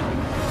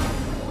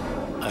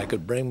 I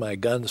could bring my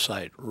gun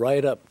sight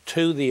right up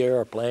to the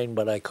airplane,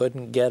 but I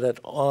couldn't get it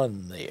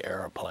on the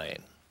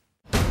airplane.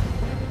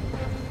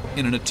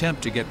 In an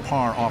attempt to get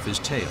Parr off his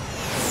tail,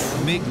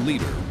 MiG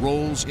leader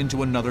rolls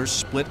into another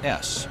split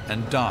S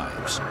and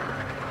dives.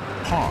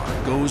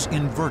 Parr goes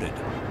inverted,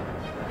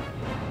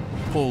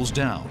 pulls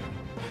down.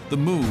 The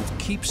move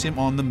keeps him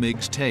on the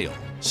MiG's tail,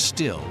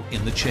 still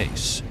in the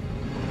chase.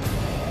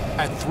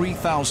 At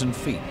 3,000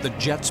 feet, the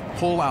jets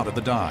pull out of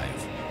the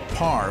dive.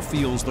 Parr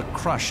feels the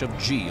crush of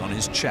G on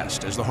his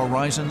chest as the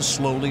horizon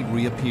slowly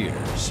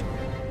reappears.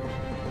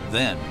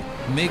 Then,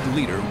 MiG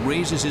leader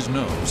raises his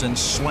nose and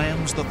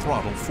slams the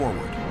throttle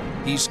forward.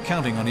 He's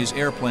counting on his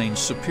airplane's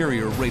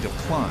superior rate of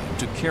climb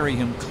to carry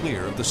him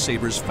clear of the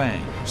Saber's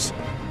fangs.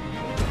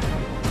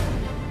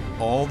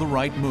 All the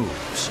right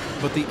moves,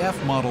 but the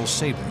F-model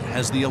Saber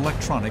has the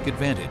electronic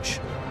advantage.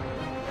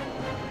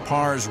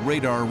 Parr's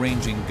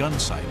radar-ranging gun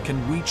sight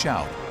can reach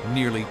out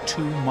nearly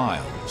 2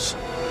 miles.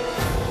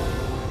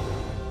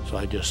 So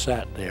I just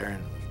sat there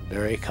and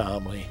very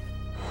calmly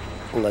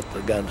let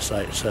the gun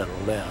sight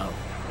settle down,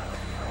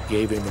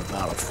 gave him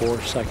about a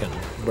 4-second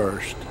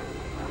burst,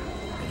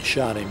 and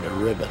shot him to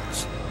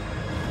ribbons.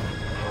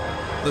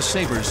 The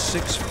Saber's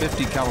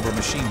 650 caliber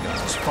machine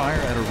guns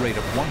fire at a rate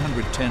of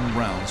 110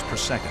 rounds per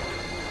second.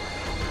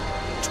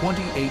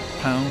 28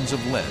 pounds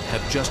of lead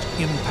have just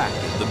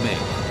impacted the MiG.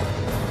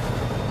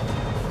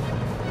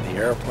 The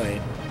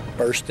airplane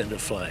burst into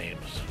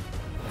flames.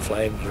 The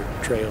flames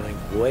are trailing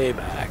way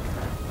back.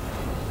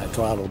 I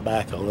throttled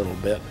back a little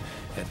bit,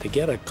 and to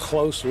get a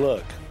close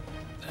look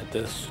at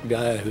this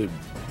guy who'd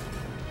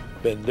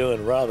been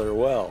doing rather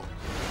well,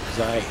 as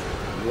I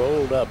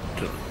rolled up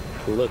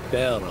to look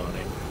down on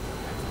him,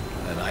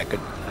 and I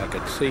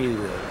could see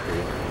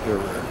that there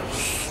were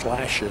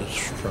slashes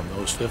from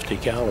those 50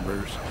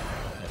 calibers,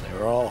 and they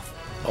were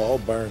all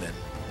burning,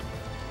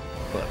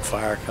 but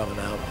fire coming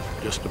out of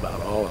just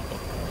about all of them.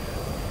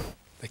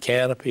 The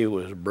canopy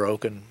was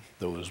broken.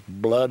 There was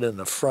blood in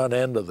the front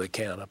end of the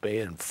canopy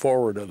and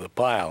forward of the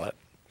pilot,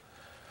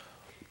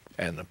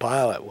 and the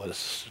pilot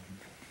was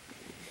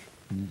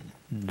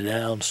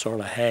down, sort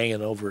of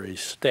hanging over his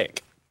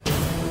stick.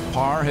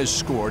 Parr has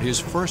scored his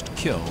first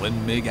kill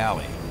in MiG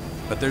Alley,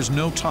 but there's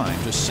no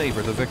time to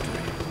savor the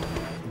victory.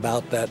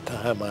 About that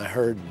time, I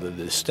heard the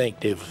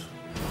distinctive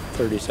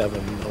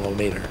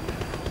 37mm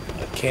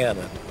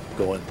cannon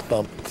going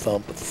thump,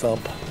 thump,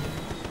 thump.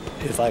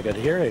 If I could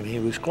hear him, he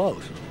was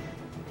close.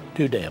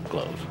 Too damn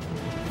close.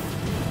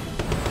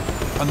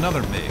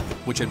 Another MiG,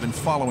 which had been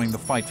following the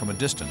fight from a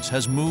distance,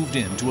 has moved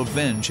in to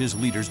avenge his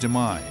leader's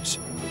demise.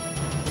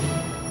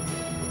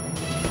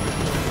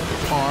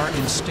 Parr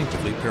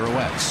instinctively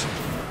pirouettes.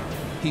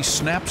 He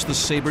snaps the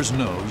Saber's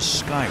nose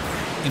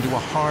skyward into a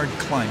hard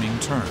climbing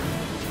turn.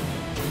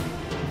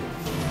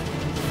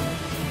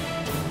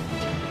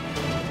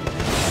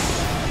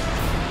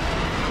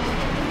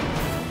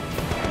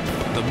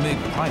 The MiG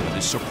pilot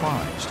is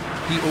surprised.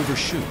 He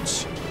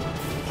overshoots.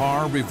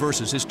 Parr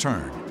reverses his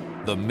turn.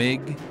 The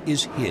MiG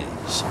is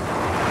his.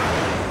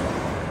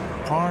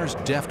 Parr's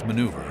deft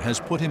maneuver has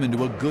put him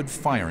into a good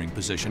firing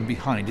position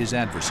behind his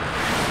adversary.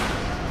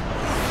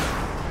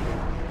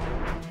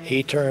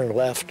 He turned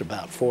left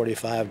about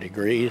 45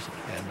 degrees,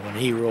 and when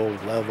he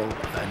rolled level,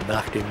 I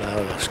knocked him out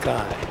of the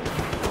sky.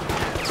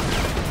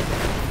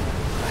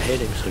 I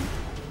hit him so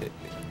it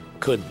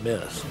couldn't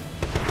miss.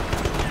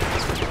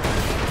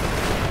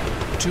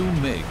 2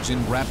 MiGs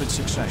in rapid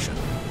succession.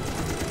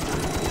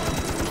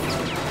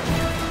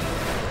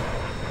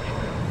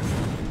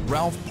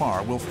 Ralph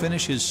Parr will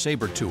finish his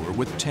Saber tour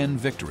with 10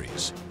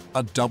 victories,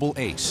 a double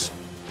ace,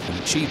 an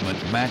achievement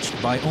matched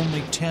by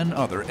only 10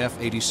 other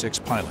F-86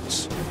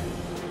 pilots.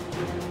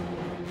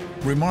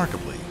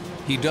 Remarkably,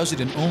 he does it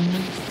in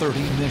only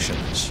 30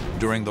 missions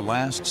during the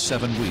last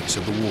 7 weeks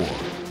of the war.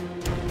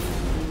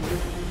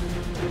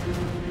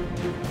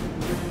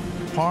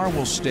 Parr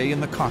will stay in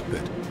the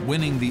cockpit,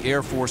 winning the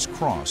Air Force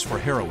Cross for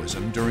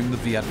heroism during the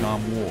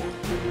Vietnam War.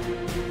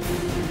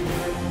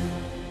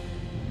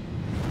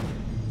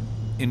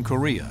 In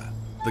Korea,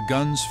 the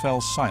guns fell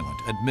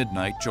silent at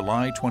midnight,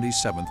 July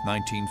 27,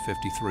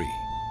 1953.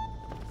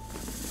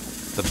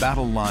 The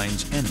battle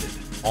lines ended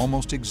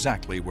almost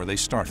exactly where they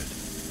started.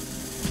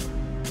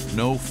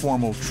 No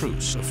formal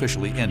truce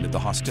officially ended the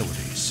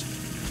hostilities.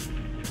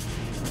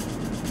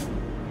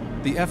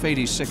 The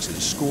F-86s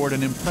scored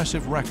an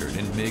impressive record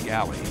in MiG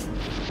Alley.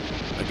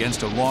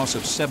 Against a loss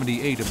of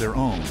 78 of their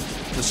own,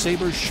 the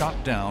Sabres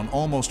shot down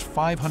almost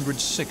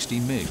 560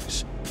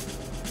 MiGs,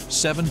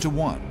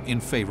 7-1 in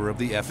favor of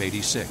the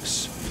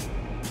F-86.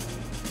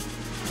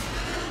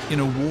 In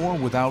a war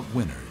without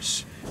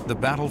winners, the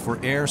battle for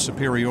air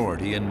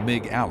superiority in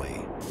MiG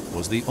Alley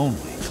was the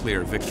only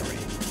clear victory.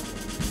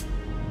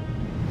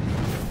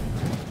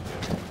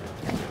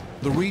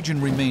 The region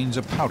remains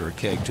a powder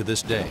keg to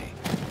this day.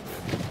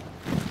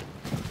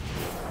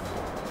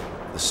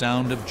 The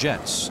sound of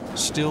jets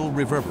still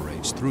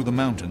reverberates through the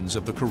mountains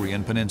of the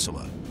Korean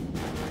Peninsula.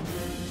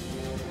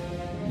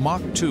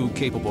 Mach 2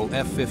 capable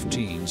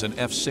F-15s and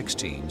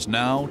F-16s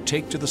now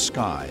take to the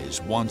skies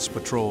once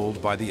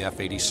patrolled by the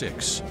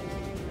F-86.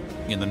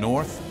 In the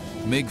north,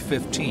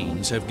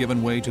 MiG-15s have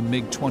given way to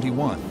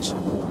MiG-21s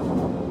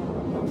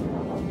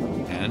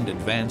and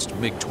advanced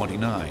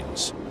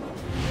MiG-29s.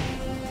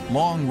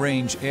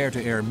 Long-range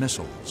air-to-air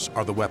missiles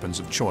are the weapons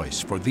of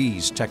choice for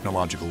these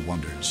technological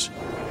wonders.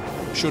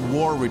 Should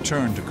war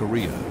return to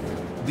Korea,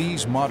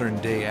 these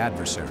modern-day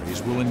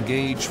adversaries will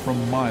engage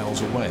from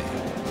miles away.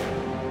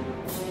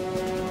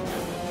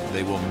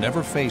 They will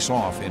never face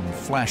off in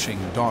flashing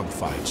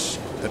dogfights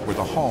that were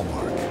the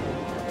hallmark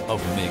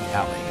of MiG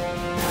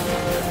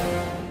Alley.